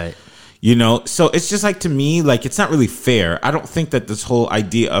 years. Right. You know, so it's just like, to me, like, it's not really fair. I don't think that this whole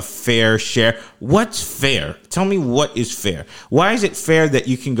idea of fair share. What's fair? Tell me what is fair. Why is it fair that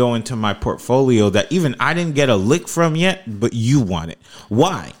you can go into my portfolio that even I didn't get a lick from yet, but you want it?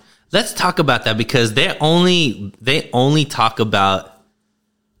 Why? Let's talk about that because they only talk about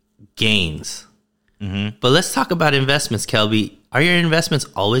gains. Mm-hmm. But let's talk about investments, Kelby. Are your investments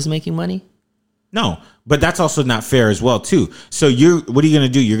always making money? No, but that's also not fair as well, too. So what are you going to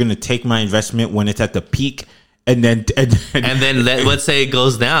do? You're going to take my investment when it's at the peak and then let's say it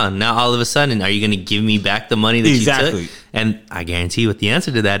goes down. Now, all of a sudden, are you going to give me back the money that you took? And I guarantee you what the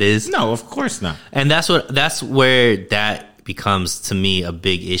answer to that is. No, of course not. And that's where that becomes, to me, a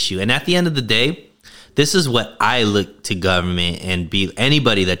big issue. And at the end of the day, this is what I look to government and be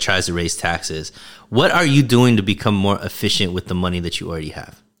anybody that tries to raise taxes. What are you doing to become more efficient with the money that you already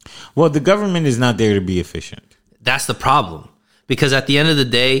have? Well, the government is not there to be efficient. That's the problem. Because at the end of the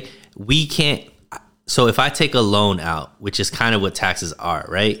day, we can't. So if I take a loan out, which is kind of what taxes are,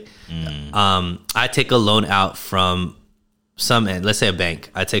 right? I take a loan out from let's say a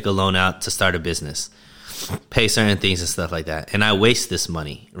bank. I take a loan out to start a business, pay certain things and stuff like that. And I waste this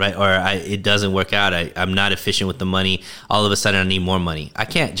money, right? Or it doesn't work out. I'm not efficient with the money. All of a sudden I need more money. I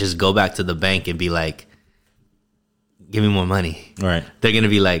can't just go back to the bank and be like, give me more money. Right. They're going to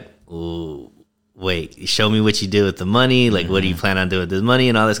be like, ooh, wait, show me what you did with the money. Like, what do you plan on doing with this money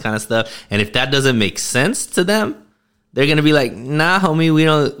and all this kind of stuff? And if that doesn't make sense to them, they're going to be like, nah, homie,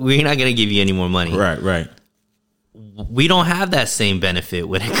 we're not going to give you any more money. Right. We don't have that same benefit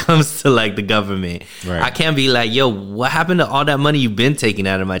when it comes to like the government. Right. I can't be like, yo, what happened to all that money you've been taking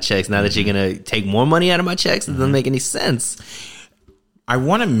out of my checks now that you're going to take more money out of my checks? It doesn't make any sense. I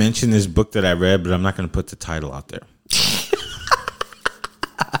want to mention this book that I read, but I'm not going to put the title out there.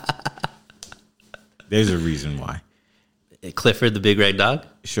 There's a reason why. Clifford the Big Red Dog?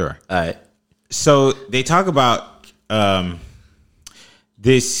 Sure. All right. So they talk about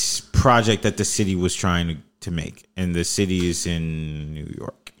this project that the city was trying to make, and the city is in New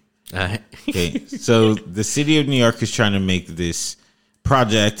York. All right. Okay. So the city of New York is trying to make this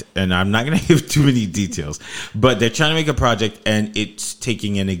project, and I'm not going to give too many details, but they're trying to make a project, and it's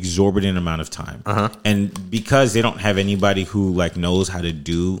taking an exorbitant amount of time. And because they don't have anybody who like knows how to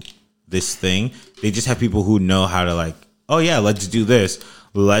do this thing, they just have people who know how to like, oh yeah, let's do this.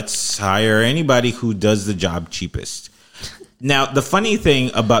 Let's hire anybody who does the job cheapest. Now, the funny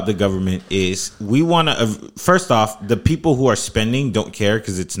thing about the government is we want to, first off, the people who are spending don't care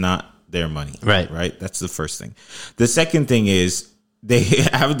because it's not their money. Right. That's the first thing. The second thing is they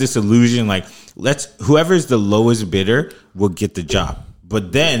have this illusion like, whoever's the lowest bidder will get the job.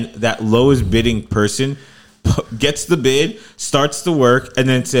 But then that lowest bidding person gets the bid, starts to work, and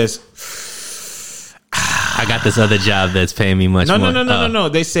then says, I got this other job that's paying me much more. No.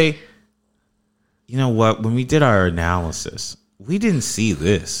 They say, you know what? When we did our analysis, we didn't see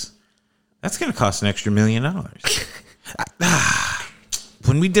this. That's going to cost an extra $1 million.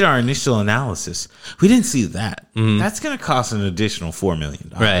 When we did our initial analysis, we didn't see that. That's going to cost an additional $4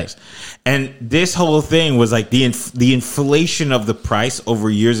 million. Right. And this whole thing was like the inflation of the price over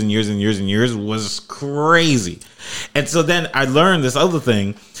years and years and years and years was crazy. And so then I learned this other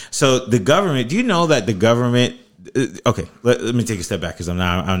thing. So the government, do you know that the government, okay, let me take a step back because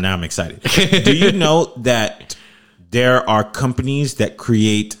I'm excited. Do you know that there are companies that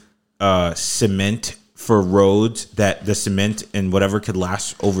create cement for roads, that the cement and whatever could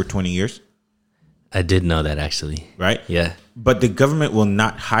last over 20 years? I did know that, actually. Right? Yeah. But the government will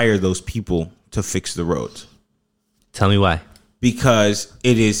not hire those people to fix the roads. Tell me why. Because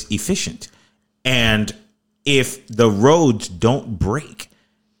it is efficient. And if the roads don't break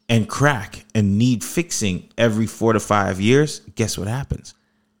and crack and need fixing every 4 to 5 years, guess what happens?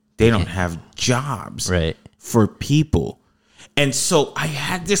 They don't have jobs for people. And so I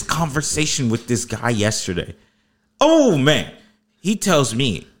had this conversation with this guy yesterday. Oh, man. He tells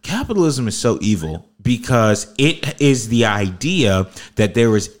me capitalism is so evil because it is the idea that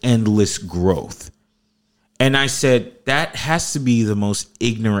there is endless growth. And I said, that has to be the most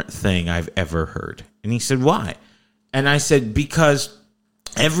ignorant thing I've ever heard. And he said, why? And I said, because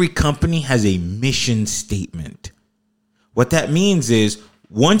every company has a mission statement. What that means is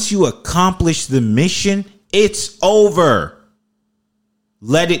once you accomplish the mission, it's over.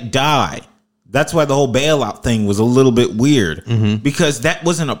 Let it die. That's why the whole bailout thing was a little bit weird, because that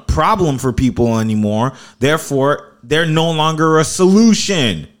wasn't a problem for people anymore. Therefore, they're no longer a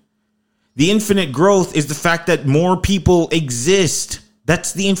solution. The infinite growth is the fact that more people exist.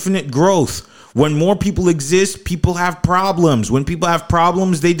 That's the infinite growth. When more people exist, people have problems. When people have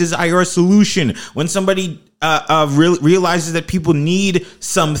problems, they desire a solution. When somebody realizes that people need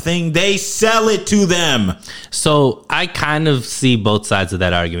something, they sell it to them. So I kind of see both sides of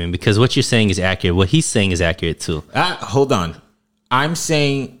that argument, because what you're saying is accurate. What he's saying is accurate too. Hold on. I'm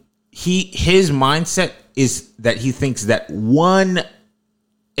saying his mindset is that he thinks that one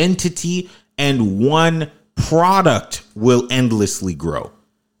entity and one product will endlessly grow.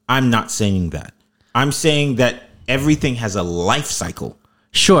 I'm not saying that. I'm saying that everything has a life cycle.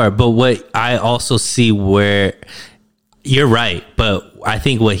 Sure, but what I also see where you're right, but I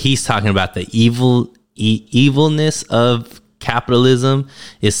think what he's talking about, the evilness of capitalism,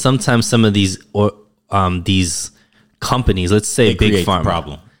 is sometimes some of these companies, let's say Big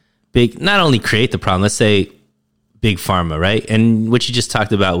Pharma, not only create the problem, let's say Big Pharma, right? And what you just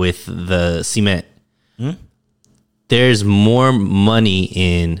talked about with the cement, there's more money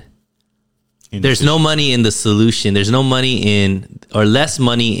in. There's no money in the solution. There's no money in, or less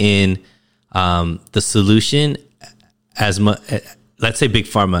money in the solution as much. Let's say Big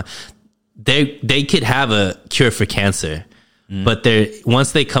Pharma, they could have a cure for cancer, but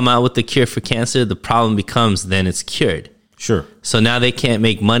once they come out with the cure for cancer, the problem becomes then it's cured. Sure. So now they can't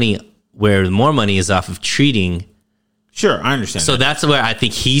make money where more money is off of treating. Sure, I understand. So that's where I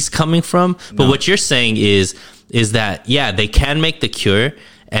think he's coming from. But what you're saying is that, yeah, they can make the cure,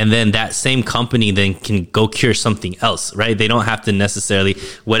 and then that same company then can go cure something else, right? They don't have to necessarily,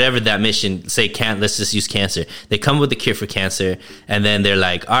 whatever that mission, say, let's just use cancer. They come with the cure for cancer, and then they're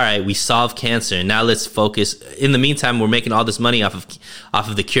like, all right, we solved cancer, and now let's focus. In the meantime, we're making all this money off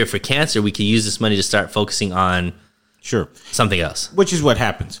of the cure for cancer. We can use this money to start focusing on something else. Which is what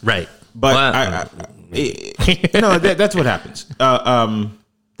happens. Right. But that's what happens.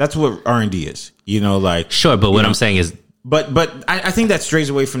 That's what R&D is. Sure, but what I'm saying is, But I think that strays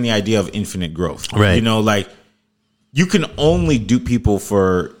away from the idea of infinite growth. Right. You can only dupe people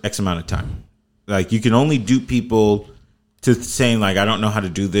for X amount of time. You can only dupe people to saying, I don't know how to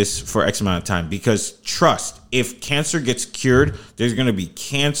do this for X amount of time. Because trust, if cancer gets cured, there's going to be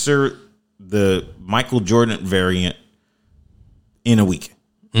cancer, the Michael Jordan variant, in a week.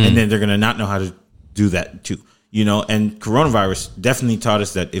 And then they're going to not know how to do that too. And coronavirus definitely taught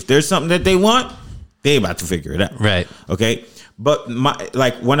us that if there's something that they want, they about to figure it out. Right. Okay. But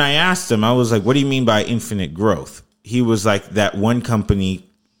when I asked him, I was like, what do you mean by infinite growth? He was like, that one company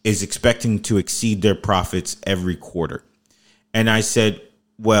is expecting to exceed their profits every quarter. And I said,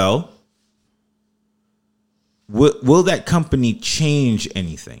 well, will that company change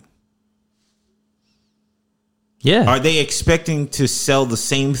anything? Yeah. Are they expecting to sell the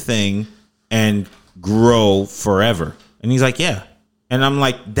same thing and grow forever? And he's like, yeah. And I'm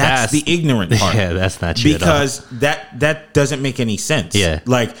like, that's the ignorant part. Yeah, that's not true because that doesn't make any sense. Yeah.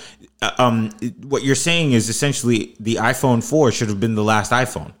 What you're saying is essentially the iPhone 4 should have been the last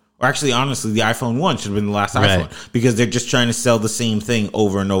iPhone. Or actually, honestly, the iPhone 1 should have been the last iPhone. Because they're just trying to sell the same thing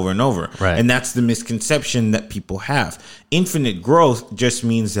over and over and over. Right. And that's the misconception that people have. Infinite growth just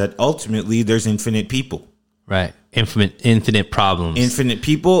means that ultimately there's infinite people. Right. Infinite problems. Infinite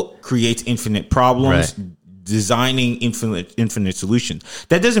people creates infinite problems. Right. Designing infinite solutions.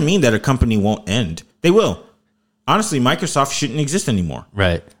 That doesn't mean that a company won't end. They will. honestly, Microsoft shouldn't exist anymore.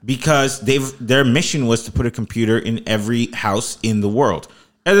 Right. Because their mission was to put a computer in every house in the world.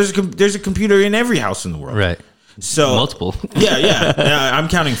 And there's a computer in every house in the world. Right. So multiple. Yeah. I'm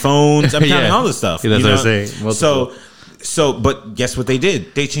counting phones. I'm counting all this stuff. That's what I'm saying. Multiple. So, but guess what they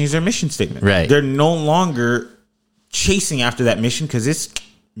did? They changed their mission statement. Right. They're no longer chasing after that mission because it's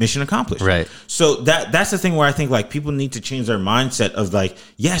mission accomplished. Right. So that's the thing where I think like people need to change their mindset of like,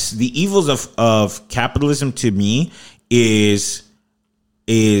 yes, the evils of capitalism to me is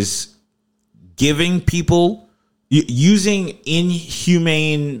giving people using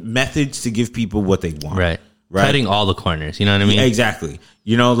inhumane methods to give people what they want. Right. Cutting all the corners. You know what I mean? Yeah, exactly.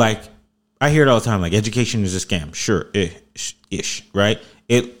 You know, like I hear it all the time. Like education is a scam. Sure, ish. Right.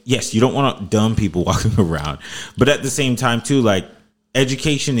 Yes, you don't want dumb people walking around, but at the same time too, like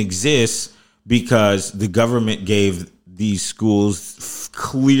education exists because the government gave these schools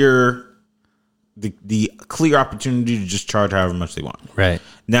the clear opportunity to just charge however much they want. Right.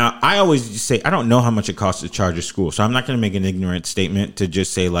 Now, I always just say, I don't know how much it costs to charge a school. So I'm not going to make an ignorant statement to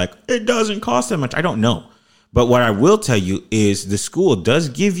just say like, it doesn't cost that much. I don't know. But what I will tell you is the school does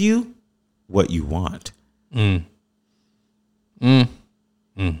give you what you want. And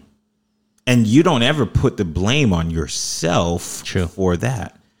you don't ever put the blame on yourself for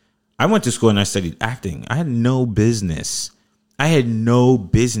that. I went to school and I studied acting. I had no business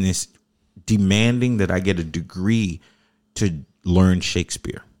demanding that I get a degree to learn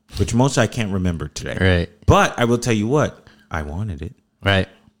Shakespeare, which most I can't remember today. Right. But I will tell you what, I wanted it. Right.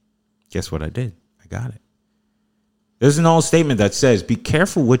 Guess what I did? I got it. There's an old statement that says, be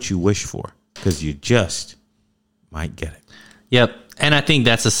careful what you wish for, because you just might get it. Yep. And I think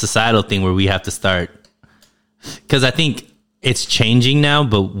that's a societal thing where we have to start, because I think it's changing now,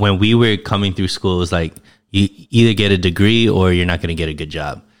 but when we were coming through school, it was like, you either get a degree or you're not going to get a good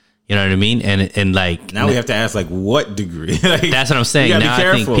job. You know what I mean? And like now we have to ask like what degree? Like, that's what I'm saying. Now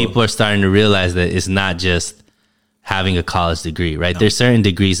I think people are starting to realize that it's not just having a college degree, right? No. There's certain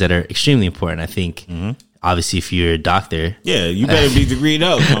degrees that are extremely important. I think obviously if you're a doctor, yeah, you better be degreed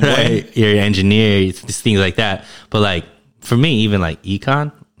up, my boy. Right? You're an engineer, things like that. But like for me, even like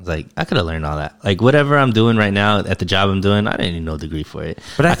econ, I was like, I could have learned all that. Like whatever I'm doing right now at the job I'm doing, I didn't need no degree for it.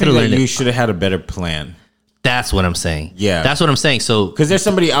 But I think that you should have had a better plan. That's what I'm saying. Yeah. That's what I'm saying. So, because there's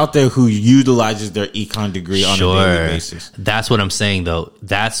somebody out there who utilizes their econ degree on a daily basis. That's what I'm saying, though.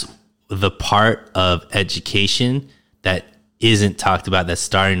 That's the part of education that isn't talked about, that's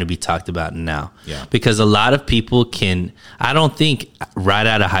starting to be talked about now. Yeah. Because a lot of people I don't think right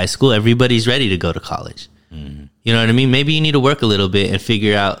out of high school, everybody's ready to go to college. Mm-hmm. You know what I mean? Maybe you need to work a little bit and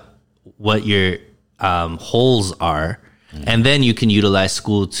figure out what your holes are. And then you can utilize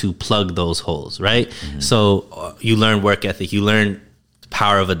school to plug those holes, right? Mm-hmm. So you learn work ethic, you learn the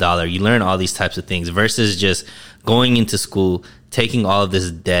power of a dollar, you learn all these types of things versus just going into school, taking all of this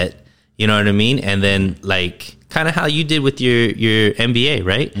debt, you know what I mean? And then like kind of how you did with your MBA,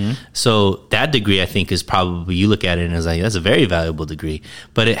 right? Mm-hmm. So that degree I think is probably, you look at it and it's like, that's a very valuable degree.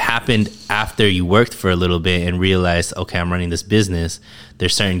 But it happened after you worked for a little bit and realized, okay, I'm running this business.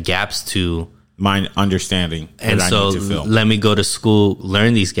 There's certain gaps to my understanding, and so let me go to school,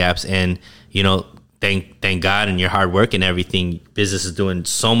 learn these gaps, and you know, thank God and your hard work and everything, business is doing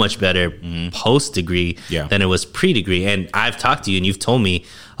so much better post degree than it was pre degree. And I've talked to you, and you've told me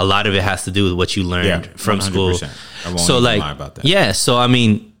a lot of it has to do with what you learned from 100%. School. I won't even lie about that. Yeah. So I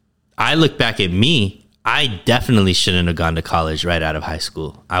mean, I look back at me. I definitely shouldn't have gone to college right out of high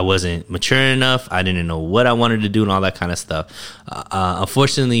school. I wasn't mature enough. I didn't know what I wanted to do and all that kind of stuff.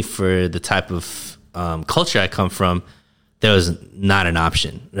 Unfortunately, for the type of culture I come from, there was not an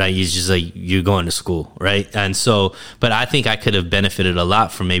option, right? It's just like, you're going to school, right? And so, but I think I could have benefited a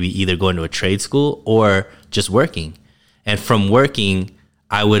lot from maybe either going to a trade school or just working. And from working,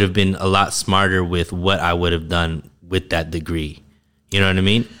 I would have been a lot smarter with what I would have done with that degree. You know what I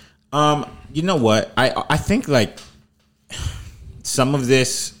mean? You know what? I think like some of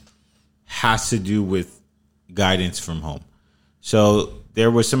this has to do with guidance from home. So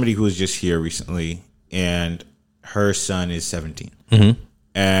there was somebody who was just here recently, and her son is 17. Mm-hmm.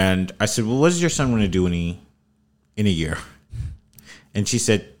 And I said, well, what does your son want to do in a year? And she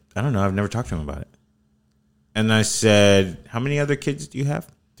said, I don't know. I've never talked to him about it. And I said, how many other kids do you have?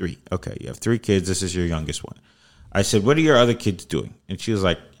 3. Okay, you have 3 kids. This is your youngest one. I said, what are your other kids doing? And she was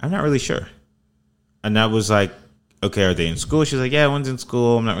like, I'm not really sure. And I was like, okay, are they in school? She's like, yeah, one's in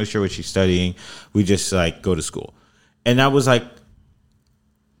school. I'm not really sure what she's studying. We just like go to school. And I was like,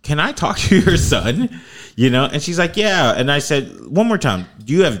 can I talk to your son? You know? And she's like, yeah. And I said, one more time,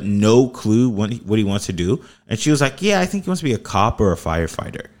 do you have no clue what he wants to do? And she was like, yeah, I think he wants to be a cop or a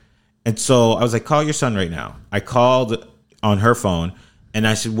firefighter. And so I was like, call your son right now. I called on her phone and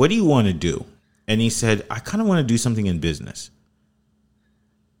I said, what do you want to do? And he said, I kind of want to do something in business.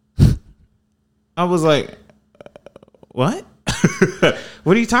 I was like, what?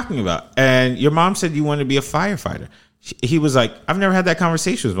 What are you talking about? And your mom said you wanted to be a firefighter. He was like, I've never had that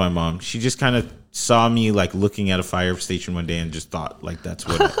conversation with my mom. She just kind of saw me like looking at a fire station one day and just thought like that's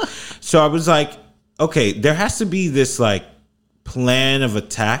what. So I was like, okay, there has to be this like plan of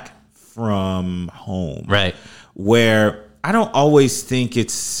attack from home, Right. Where I don't always think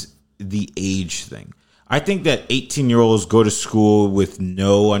it's the age thing. I think that 18-year-olds go to school with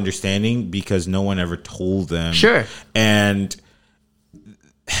no understanding because no one ever told them. Sure. And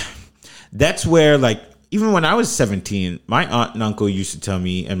that's where, like, even when I was 17, my aunt and uncle used to tell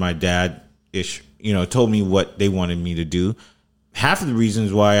me, and my dad told me what they wanted me to do. Half of the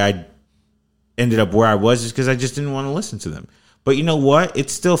reasons why I ended up where I was is because I just didn't want to listen to them. But you know what?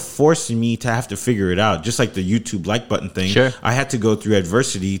 It's still forcing me to have to figure it out. Just like the YouTube like button thing. Sure. I had to go through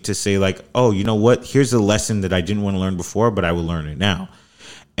adversity to say like, oh, you know what? Here's a lesson that I didn't want to learn before, but I will learn it now.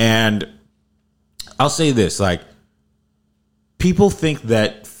 And I'll say this, like, people think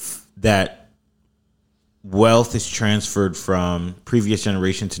that wealth is transferred from previous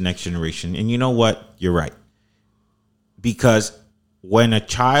generation to next generation. And you know what? You're right. Because when a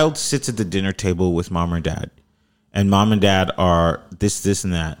child sits at the dinner table with mom or dad, and mom and dad are this,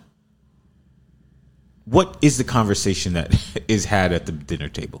 and that, what is the conversation that is had at the dinner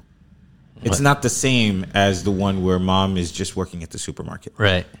table? It's not the same as the one where mom is just working at the supermarket.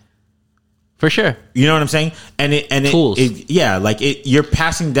 Right. For sure. You know what I'm saying? And Tools. You're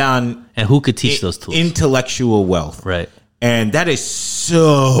passing down. And who could teach those tools? Intellectual wealth. Right. And that is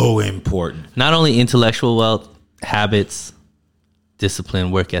so important. Not only intellectual wealth, habits,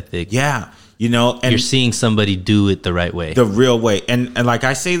 discipline, work ethic. Yeah. You know, and you're seeing somebody do it the right way. The real way. And like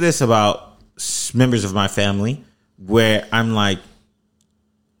I say this about members of my family where I'm like,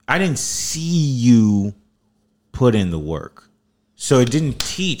 I didn't see you put in the work. So it didn't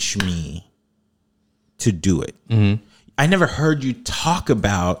teach me to do it. Mm-hmm. I never heard you talk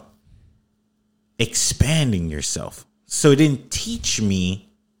about expanding yourself. So it didn't teach me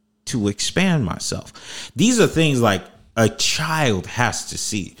to expand myself. These are things like a child has to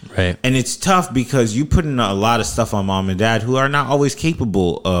see. Right. And it's tough because you put in a lot of stuff on mom and dad who are not always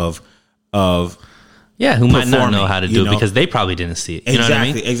capable of who might not know how to do it because they probably didn't see it. You know what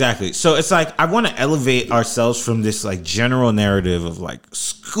I mean? Exactly. So it's like I want to elevate ourselves from this like general narrative of like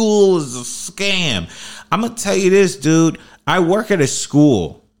school is a scam. I'm gonna tell you this, dude. I work at a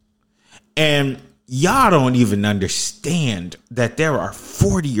school and y'all don't even understand that there are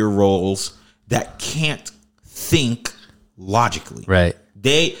 40-year-olds that can't think logically. Right.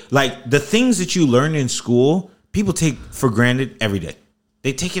 They like the things that you learn in school, people take for granted every day.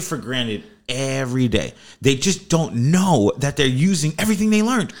 They take it for granted every day. They just don't know that they're using everything they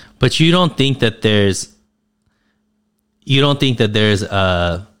learned. But you don't think that there's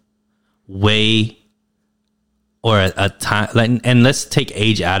a way or a time, like, and let's take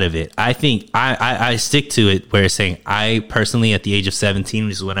age out of it. I think I stick to it where it's saying I personally at the age of 17,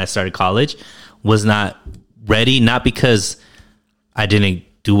 which is when I started college, was not ready, not because I didn't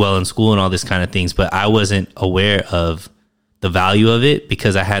do well in school and all this kind of things, but I wasn't aware of the value of it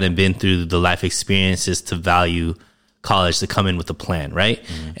because I hadn't been through the life experiences to value college, to come in with a plan, right?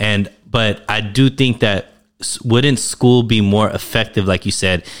 Mm-hmm. But I do think that wouldn't school be more effective, like you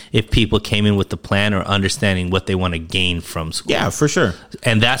said, if people came in with the plan or understanding what they want to gain from school? Yeah, for sure.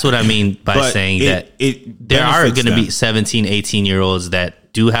 And that's what I mean by saying that there are going to be 17, 18-year-olds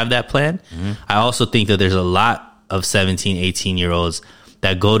that do have that plan. Mm-hmm. I also think that there's a lot of 17, 18-year-olds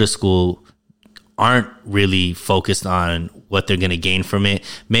that go to school aren't really focused on what they're going to gain from it.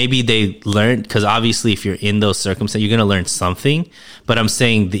 Maybe they learned, because obviously if you're in those circumstances, you're going to learn something. But I'm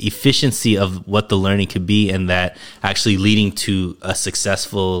saying the efficiency of what the learning could be and that actually leading to a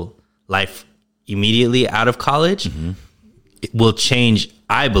successful life immediately out of college it will change,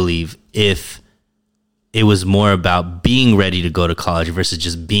 I believe, if it was more about being ready to go to college versus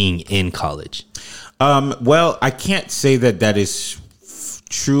just being in college. Well, I can't say that is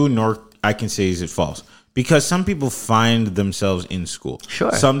true, nor I can say is it false. Because some people find themselves in school.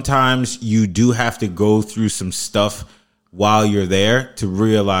 Sure. Sometimes you do have to go through some stuff while you're there to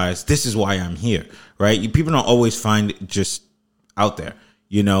realize this is why I'm here, right? People don't always find it just out there,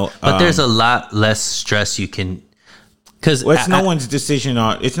 you know. But there's a lot less stress you can, because it's no one's decision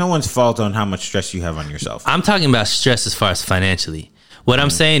on. It's no one's fault on how much stress you have on yourself. I'm talking about stress as far as financially. What I'm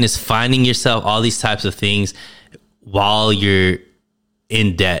saying is finding yourself all these types of things while you're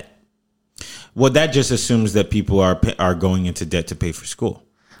in debt. Well, that just assumes that people are going into debt to pay for school.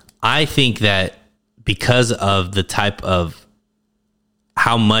 I think that because of the type of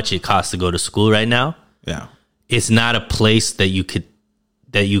how much it costs to go to school right now, Yeah. it's not a place that you can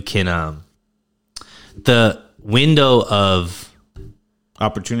the window of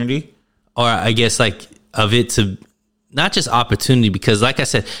Opportunity. or I guess like of it to not just opportunity, because like I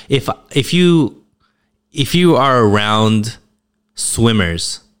said, if you are around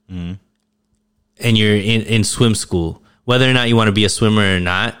swimmers and you're in swim school, whether or not you want to be a swimmer or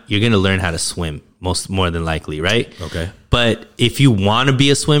not, you're going to learn how to swim more than likely, right? Okay. But if you want to be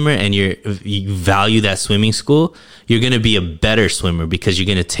a swimmer and you value that swimming school, you're going to be a better swimmer because you're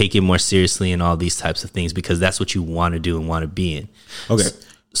going to take it more seriously and all these types of things because that's what you want to do and want to be in. Okay.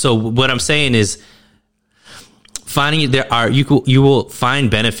 So what I'm saying is finding you will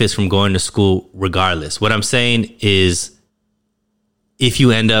find benefits from going to school regardless. What I'm saying is if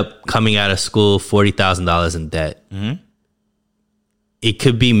you end up coming out of school $40,000 in debt, it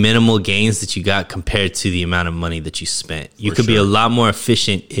could be minimal gains that you got compared to the amount of money that you spent. You could be a lot more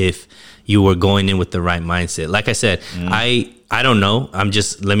efficient if you were going in with the right mindset. Like I said, I don't know.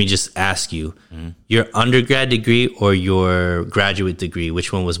 Let me just ask you, your undergrad degree or your graduate degree,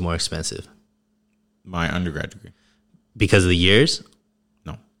 which one was more expensive? My undergrad degree. Because of the years?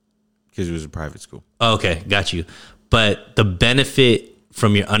 No, because it was a private school. Oh, okay, got you. But the benefit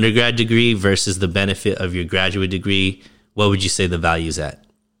from your undergrad degree versus the benefit of your graduate degree, what would you say the value's at?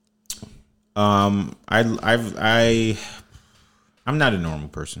 I'm not a normal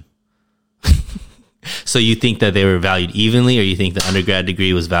person. So you think that they were valued evenly, or you think the undergrad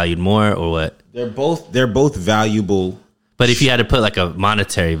degree was valued more, or what? They're both valuable. But if you had to put like a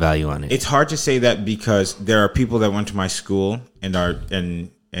monetary value on it, It's hard to say that because there are people that went to my school and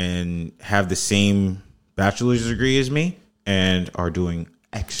have the same bachelor's degree as me and are doing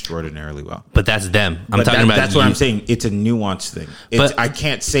extraordinarily well. but that's them. I'm But talking about that's what you. I'm saying. It's a nuanced thing. But- I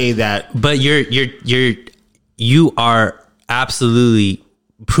can't say that. But you are absolutely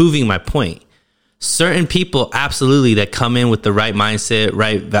proving my point. Certain people absolutely that come in with the right mindset,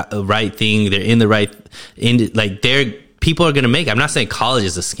 right thing. They're in the right people are going to make it. I'm not saying college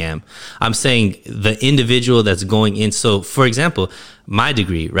is a scam. I'm saying the individual that's going in. So for example, my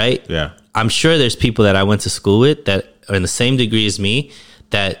degree, right? Yeah. I'm sure there's people that I went to school with that are in the same degree as me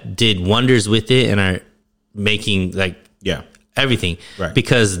that did wonders with it and are making everything. Right.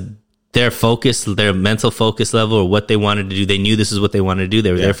 Because their focus, their mental focus level or what they wanted to do, they knew this is what they wanted to do.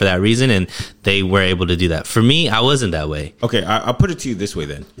 They were there for that reason and they were able to do that. For me, I wasn't that way. Okay, I'll put it to you this way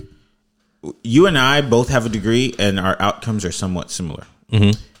then. You and I both have a degree and our outcomes are somewhat similar.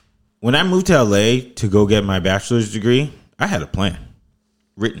 Mm-hmm. When I moved to LA to go get my bachelor's degree, I had a plan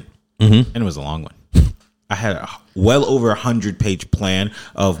written, and it was a long one. I had a well over 100-page plan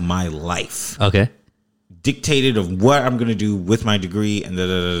of my life. Okay. Dictated of what I'm going to do with my degree and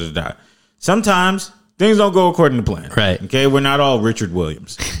da-da-da-da-da. Sometimes things don't go according to plan. Right. Okay, we're not all Richard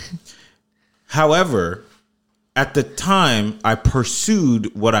Williams. However, at the time, I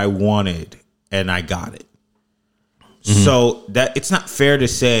pursued what I wanted and I got it. So that it's not fair to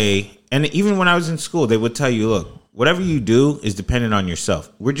say, and even when I was in school, they would tell you, look, whatever you do is dependent on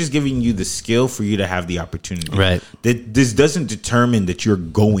yourself. We're just giving you the skill for you to have the opportunity. Right. This doesn't determine that you're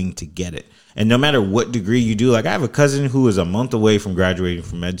going to get it. And no matter what degree you do, like I have a cousin who is a month away from graduating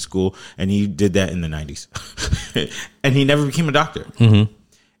from med school, and he did that in the 90s. And he never became a doctor. And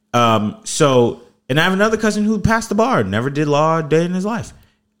I have another cousin who passed the bar, never did law a day in his life.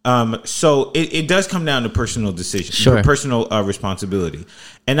 So it does come down to personal decision, personal responsibility.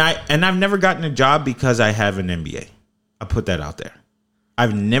 And I've never gotten a job because I have an MBA. I put that out there.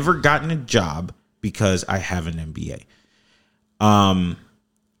 I've never gotten a job because I have an MBA.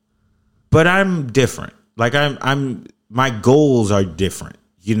 But I'm different. Like my goals are different.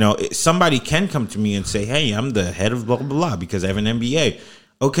 You know, somebody can come to me and say, "Hey, I'm the head of blah blah blah because I have an MBA."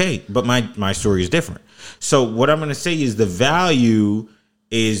 Okay, but my story is different. So what I'm going to say is the value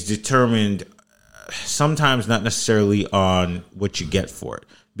is determined sometimes not necessarily on what you get for it,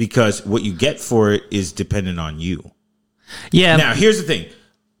 because what you get for it is dependent on you. Yeah. Now, here's the thing.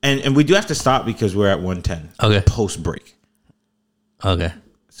 And we do have to stop because we're at 1:10. Okay. Post break. Okay.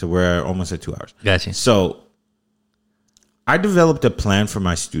 So we're almost at 2 hours. Gotcha. So I developed a plan for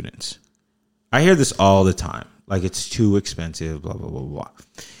my students. I hear this all the time. Like, it's too expensive, blah, blah, blah, blah.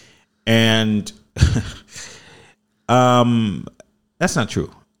 And that's not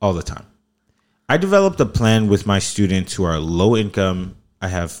true all the time. I developed a plan with my students who are low income. I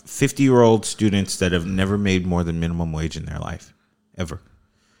have 50-year-old students that have never made more than minimum wage in their life, ever.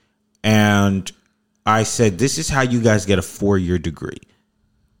 And I said, this is how you guys get a 4-year degree.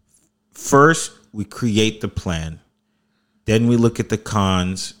 First, we create the plan. Then we look at the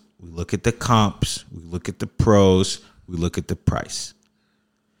cons. We look at the comps. We look at the pros. We look at the price.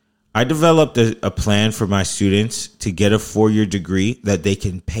 I developed a plan for my students to get a 4-year degree that they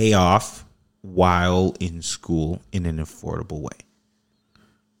can pay off while in school in an affordable way.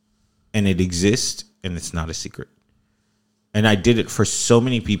 And it exists, and it's not a secret. And I did it for so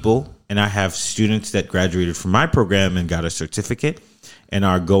many people, and I have students that graduated from my program and got a certificate and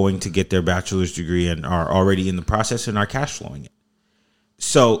are going to get their bachelor's degree and are already in the process and are cash flowing it.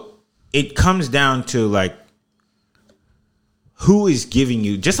 So it comes down to like, who is giving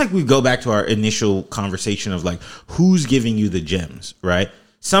you, just like we go back to our initial conversation of like, who's giving you the gems, right?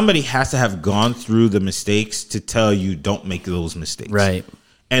 Somebody has to have gone through the mistakes to tell you don't make those mistakes. Right.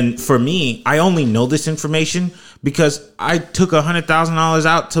 And for me, I only know this information because I took $100,000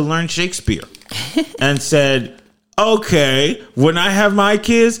 out to learn Shakespeare and said, okay, when I have my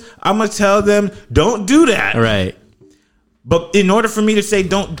kids, I'm going to tell them, don't do that. Right. But in order for me to say,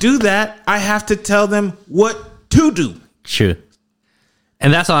 don't do that, I have to tell them what to do. True.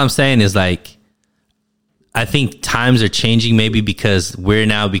 And that's all I'm saying is like, I think times are changing maybe because we're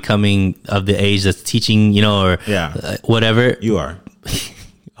now becoming of the age that's teaching, you know, or whatever. You are.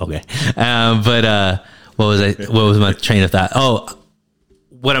 Okay. But what was my train of thought? Oh,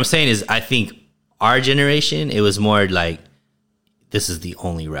 what I'm saying is I think our generation, it was more like, this is the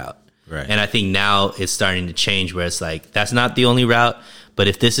only route. Right. And I think now it's starting to change where it's like, that's not the only route, but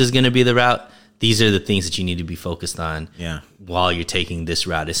if this is going to be the route, these are the things that you need to be focused on while you're taking this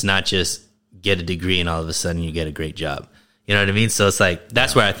route. It's not just get a degree and all of a sudden you get a great job. You know what I mean? So it's like,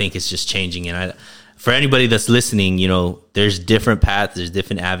 that's where I think it's just changing. And for anybody that's listening, you know, there's different paths, there's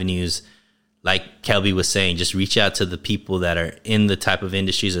different avenues. Like Kelby was saying, just reach out to the people that are in the type of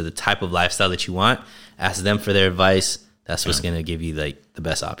industries or the type of lifestyle that you want. Ask them for their advice. That's what's going to give you like the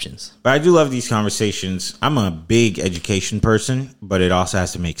best options. But I do love these conversations. I'm a big education person, but it also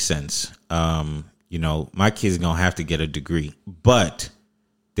has to make sense. You know, my kids are going to have to get a degree, but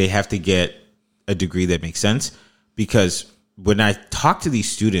they have to get a degree that makes sense. Because when I talk to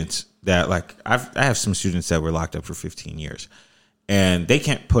these students that like, I have some students that were locked up for 15 years and they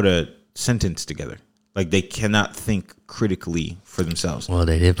can't put a sentence together. Like they cannot think critically for themselves. Well,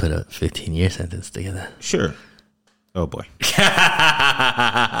 they did put a 15-year sentence together. Sure. Oh boy.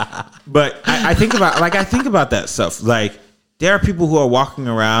 But I think about that stuff. Like there are people who are walking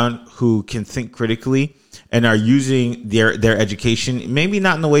around who can think critically and are using their education, maybe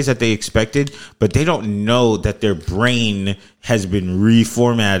not in the ways that they expected, but they don't know that their brain has been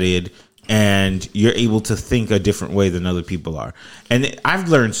reformatted and you're able to think a different way than other people are. And I've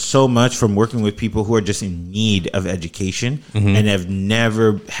learned so much from working with people who are just in need of education and have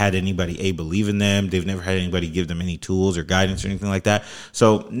never had anybody believe in them. They've never had anybody give them any tools or guidance or anything like that.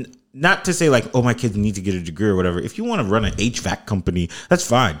 So not to say like, oh, my kids need to get a degree or whatever. If you want to run an HVAC company, that's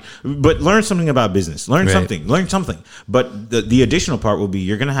fine. But learn something about business. Learn something. But the additional part will be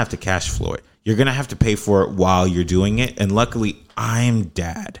you're going to have to cash flow it. You're going to have to pay for it while you're doing it. And luckily, I'm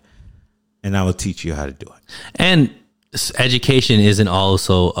dad. And I will teach you how to do it. And education isn't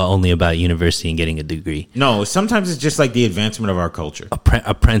also only about university and getting a degree. No, sometimes it's just like the advancement of our culture.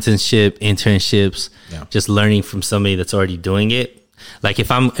 Apprenticeship, internships, just learning from somebody that's already doing it. Like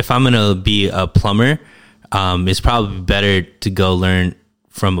if I'm gonna be a plumber, it's probably better to go learn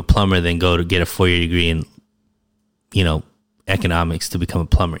from a plumber than go to get a 4-year degree in, you know, economics to become a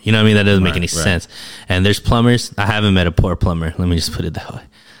plumber. You know what I mean? That doesn't make any sense. And there's plumbers. I haven't met a poor plumber. Let me just put it that way.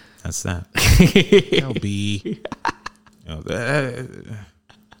 That's that. LB.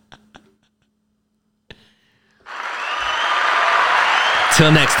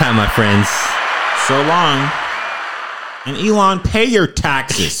 Till next time, my friends. So long. And Elon, pay your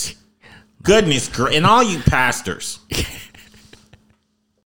taxes. Goodness, and all you pastors.